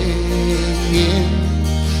springing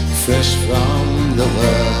fresh from the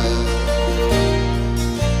word.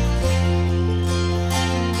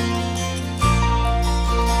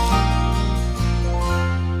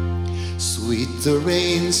 Sweet the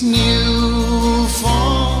rain's new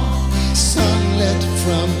fall, sunlit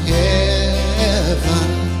from heaven,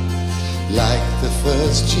 like the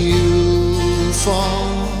first dew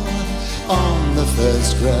fall on the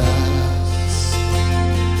first grass.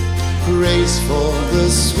 Praise for the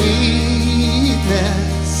sweetness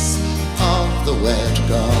of the wet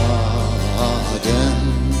garden,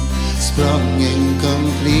 sprung in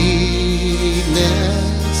completeness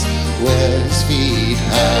where his feet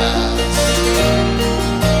have.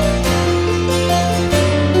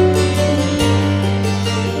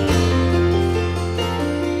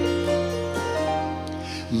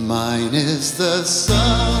 Mine is the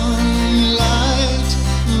sunlight,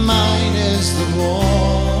 mine is the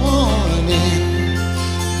morning,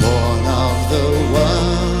 born of the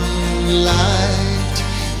one light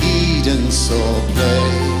Eden saw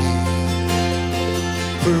play.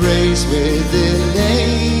 Praise with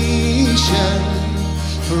elation,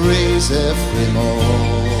 praise every morning,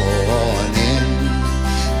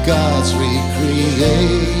 God's recreation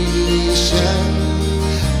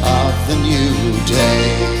of the new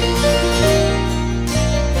day.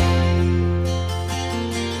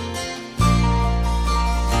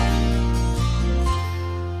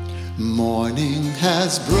 Morning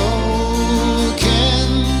has broken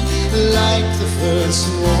like the first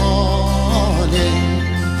morning.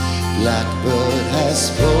 Blackbird has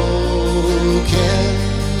spoken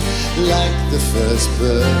like the first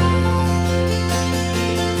bird.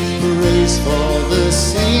 Praise for the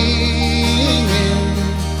singing,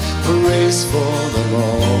 praise for the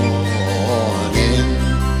morning,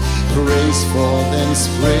 praise for them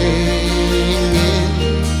springing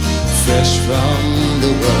fresh from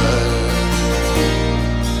the word.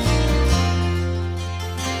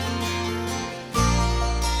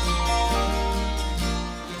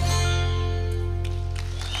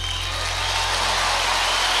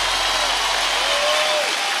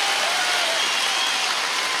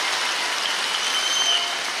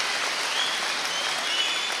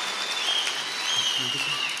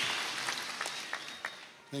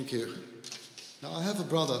 Thank you. Now, I have a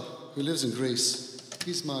brother who lives in Greece.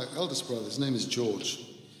 He's my eldest brother. His name is George.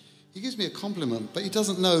 He gives me a compliment, but he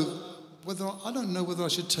doesn't know whether I don't know whether I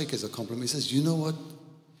should take it as a compliment. He says, "You know what?"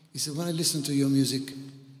 He said, "When I listen to your music,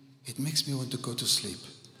 it makes me want to go to sleep."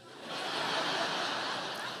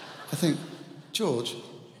 I think, George,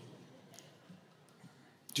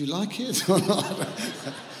 do you like it or not?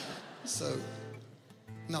 So,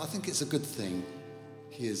 no, I think it's a good thing.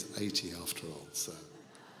 He is 80 after all, so.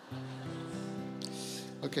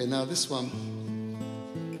 Okay, now this one.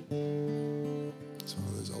 It's one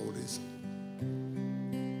of those oldies.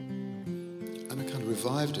 And I kind of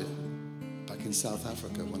revived it back in South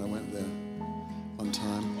Africa when I went there one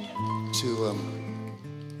time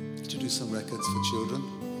to do some records for children.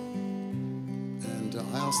 And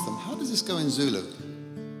I asked them, how does this go in Zulu?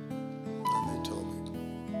 And they told me.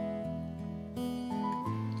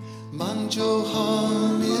 Manjo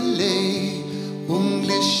hamile,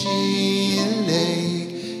 unglishile,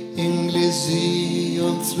 inglisi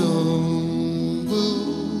ontlungu.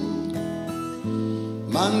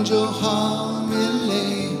 Manjo hamile,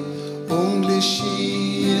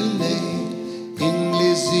 unglishile,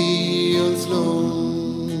 inglisi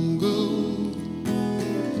ontlungu.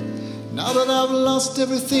 Now that I've lost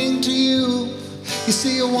everything to you, You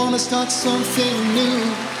see, I wanna start something new,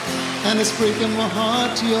 and it's breaking my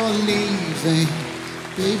heart you're leaving.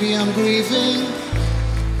 Baby, I'm grieving,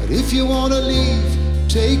 but if you wanna leave,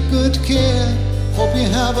 take good care. Hope you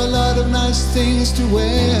have a lot of nice things to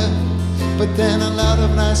wear, but then a lot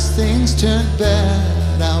of nice things turn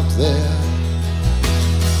bad out there.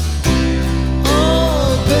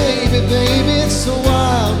 Oh, baby, baby, it's a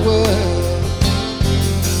wild world.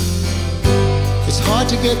 It's hard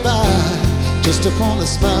to get by just upon a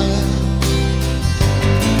smile.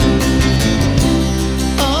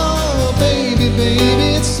 Oh, baby,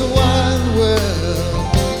 baby, it's a wild world.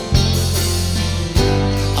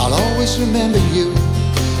 I'll always remember you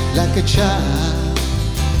like a child.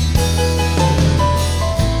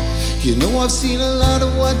 You know, I've seen a lot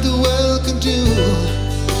of what the world can do,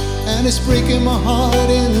 and it's breaking my heart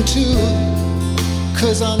in two,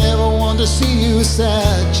 'cause I never want to see you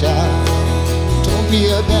sad, child. Don't be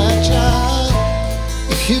a bad child.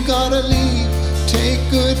 If you gotta leave, take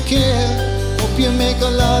good care. Hope you make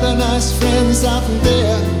a lot of nice friends out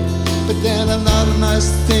there, but then a lot of nice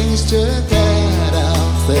things turn bad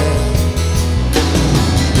out there.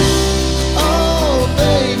 Oh,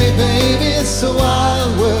 baby, baby, it's a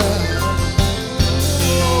wild world.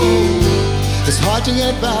 It's hard to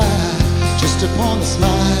get by just upon a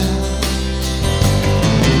smile.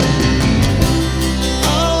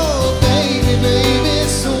 Oh, baby, baby,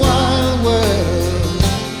 it's a wild world.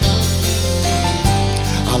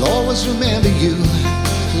 I'll always remember you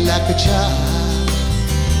like a child.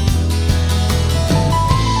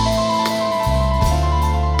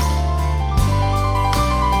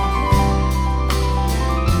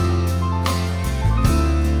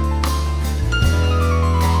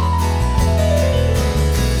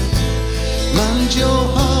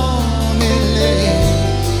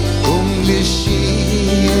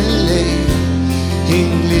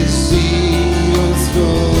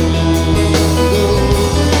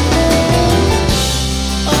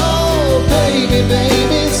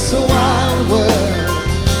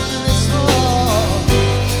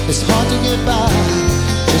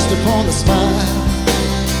 Upon a smile.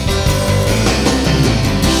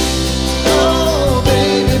 Oh,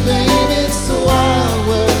 baby, baby, it's a wild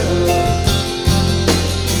world.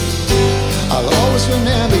 I'll always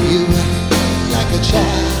remember you like a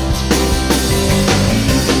child.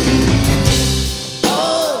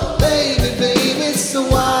 Oh, baby, baby, it's a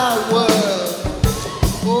wild world.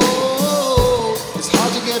 Oh, it's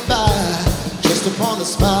hard to get by just upon a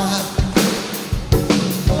smile.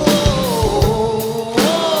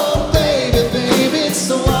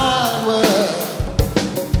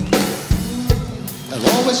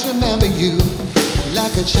 Remember you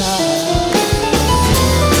like a child.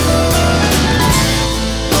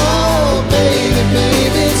 Oh, baby,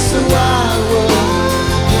 baby, it's a wild world.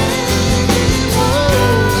 Oh,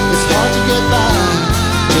 it's hard to get by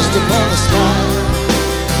just upon a smile.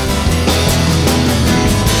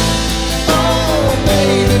 Oh,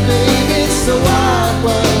 baby, baby, it's a wild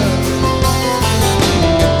world.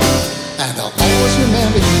 And I'll always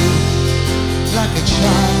remember you like a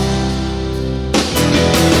child.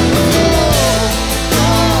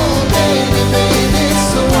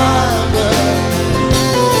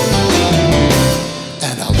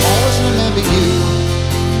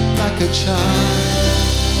 A child.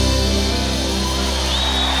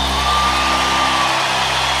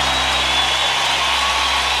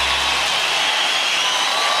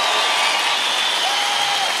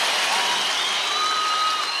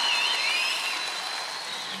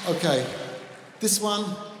 Okay, this one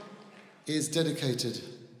is dedicated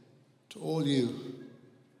to all you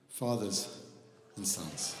fathers and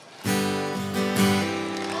sons.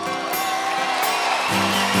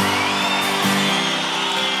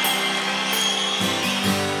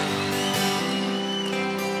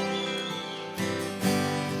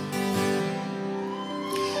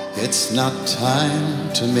 It's not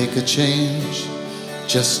time to make a change.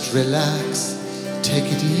 Just relax, take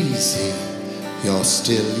it easy. You're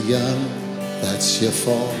still young, that's your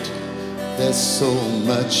fault. There's so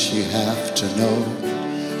much you have to know.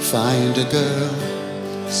 Find a girl,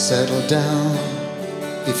 settle down.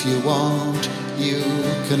 If you want, you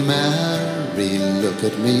can marry. Look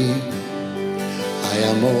at me, I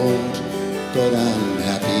am old, but I'm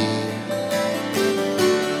happy.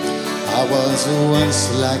 I was once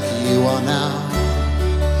like you are now,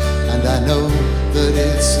 and I know that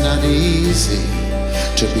it's not easy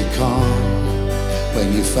to be calm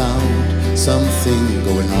when you found something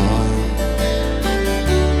going on.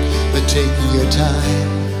 But take your time,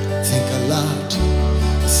 think a lot,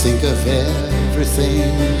 think of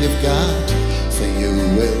everything you've got, for you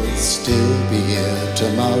will still be here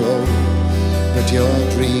tomorrow. but your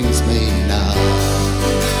dreams may not.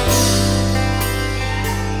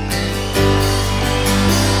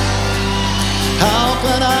 How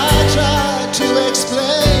can I try to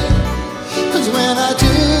explain? 'Cause when I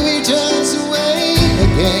do, he turns away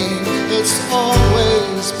again. It's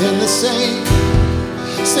always been the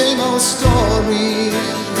same old story.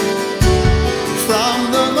 From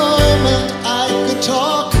the moment I could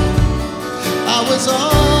talk, I was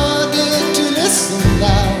ordered to listen.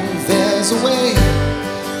 Now there's a way,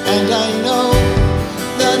 and I know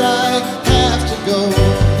that I have to go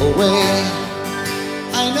away.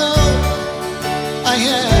 I know I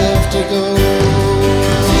have to go.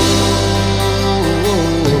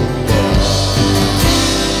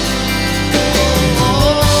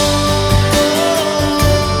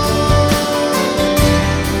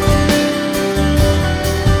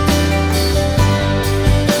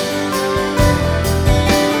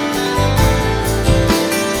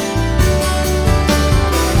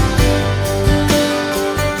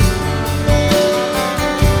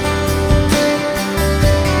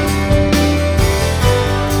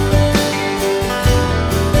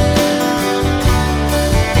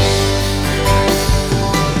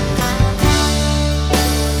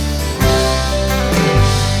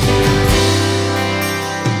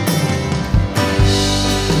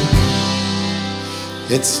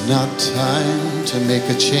 It's not time to make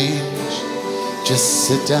a change. Just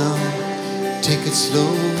sit down, take it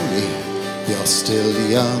slowly. You're still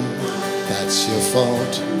young, that's your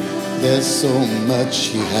fault. There's so much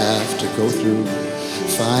you have to go through.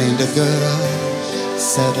 Find a girl,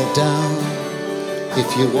 settle down. If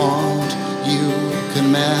you want, you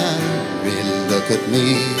can marry. Look at me,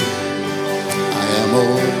 I am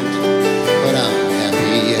old, but I'm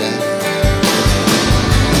happy yet.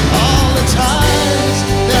 All the times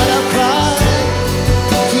that I cried,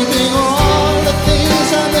 keeping all the things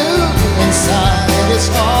I knew inside. It's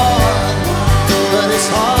hard, but it's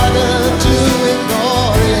harder to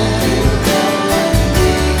ignore it.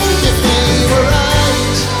 If they were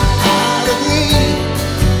right, I'd agree,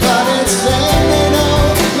 but it's them they know,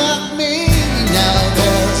 not me. Now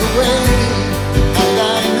there's a way, and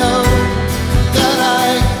I know that I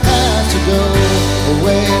have to go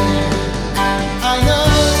away. I know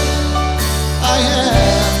I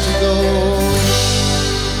have to go.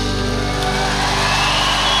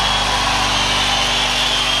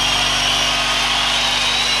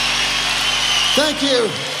 Thank you,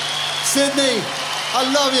 Sydney. I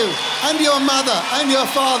love you, and your mother, and your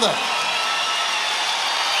father.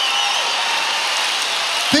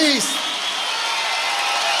 Peace.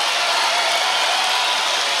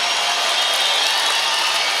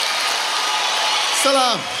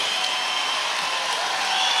 Salam.